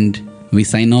 And we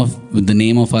sign off with the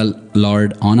name of our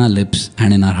Lord on our lips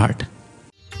and in our heart.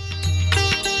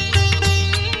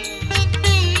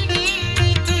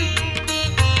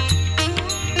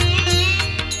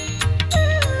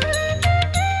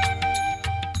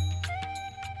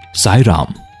 Sai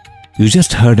Ram. You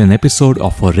just heard an episode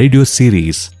of our radio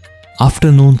series,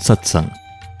 Afternoon Satsang.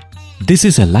 This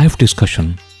is a live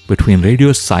discussion between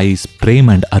Radio Sai's Prem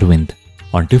and Arvind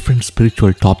on different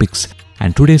spiritual topics,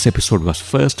 and today's episode was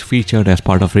first featured as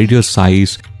part of Radio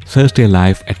Sai's Thursday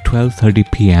Live at 12:30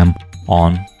 p.m.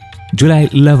 on July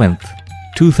 11th,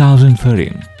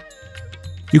 2013.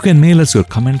 You can mail us your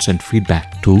comments and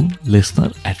feedback to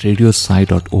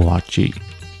listener@radiosai.org.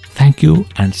 Thank you,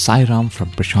 and Sai Ram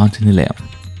from Prashanthi Nilayam.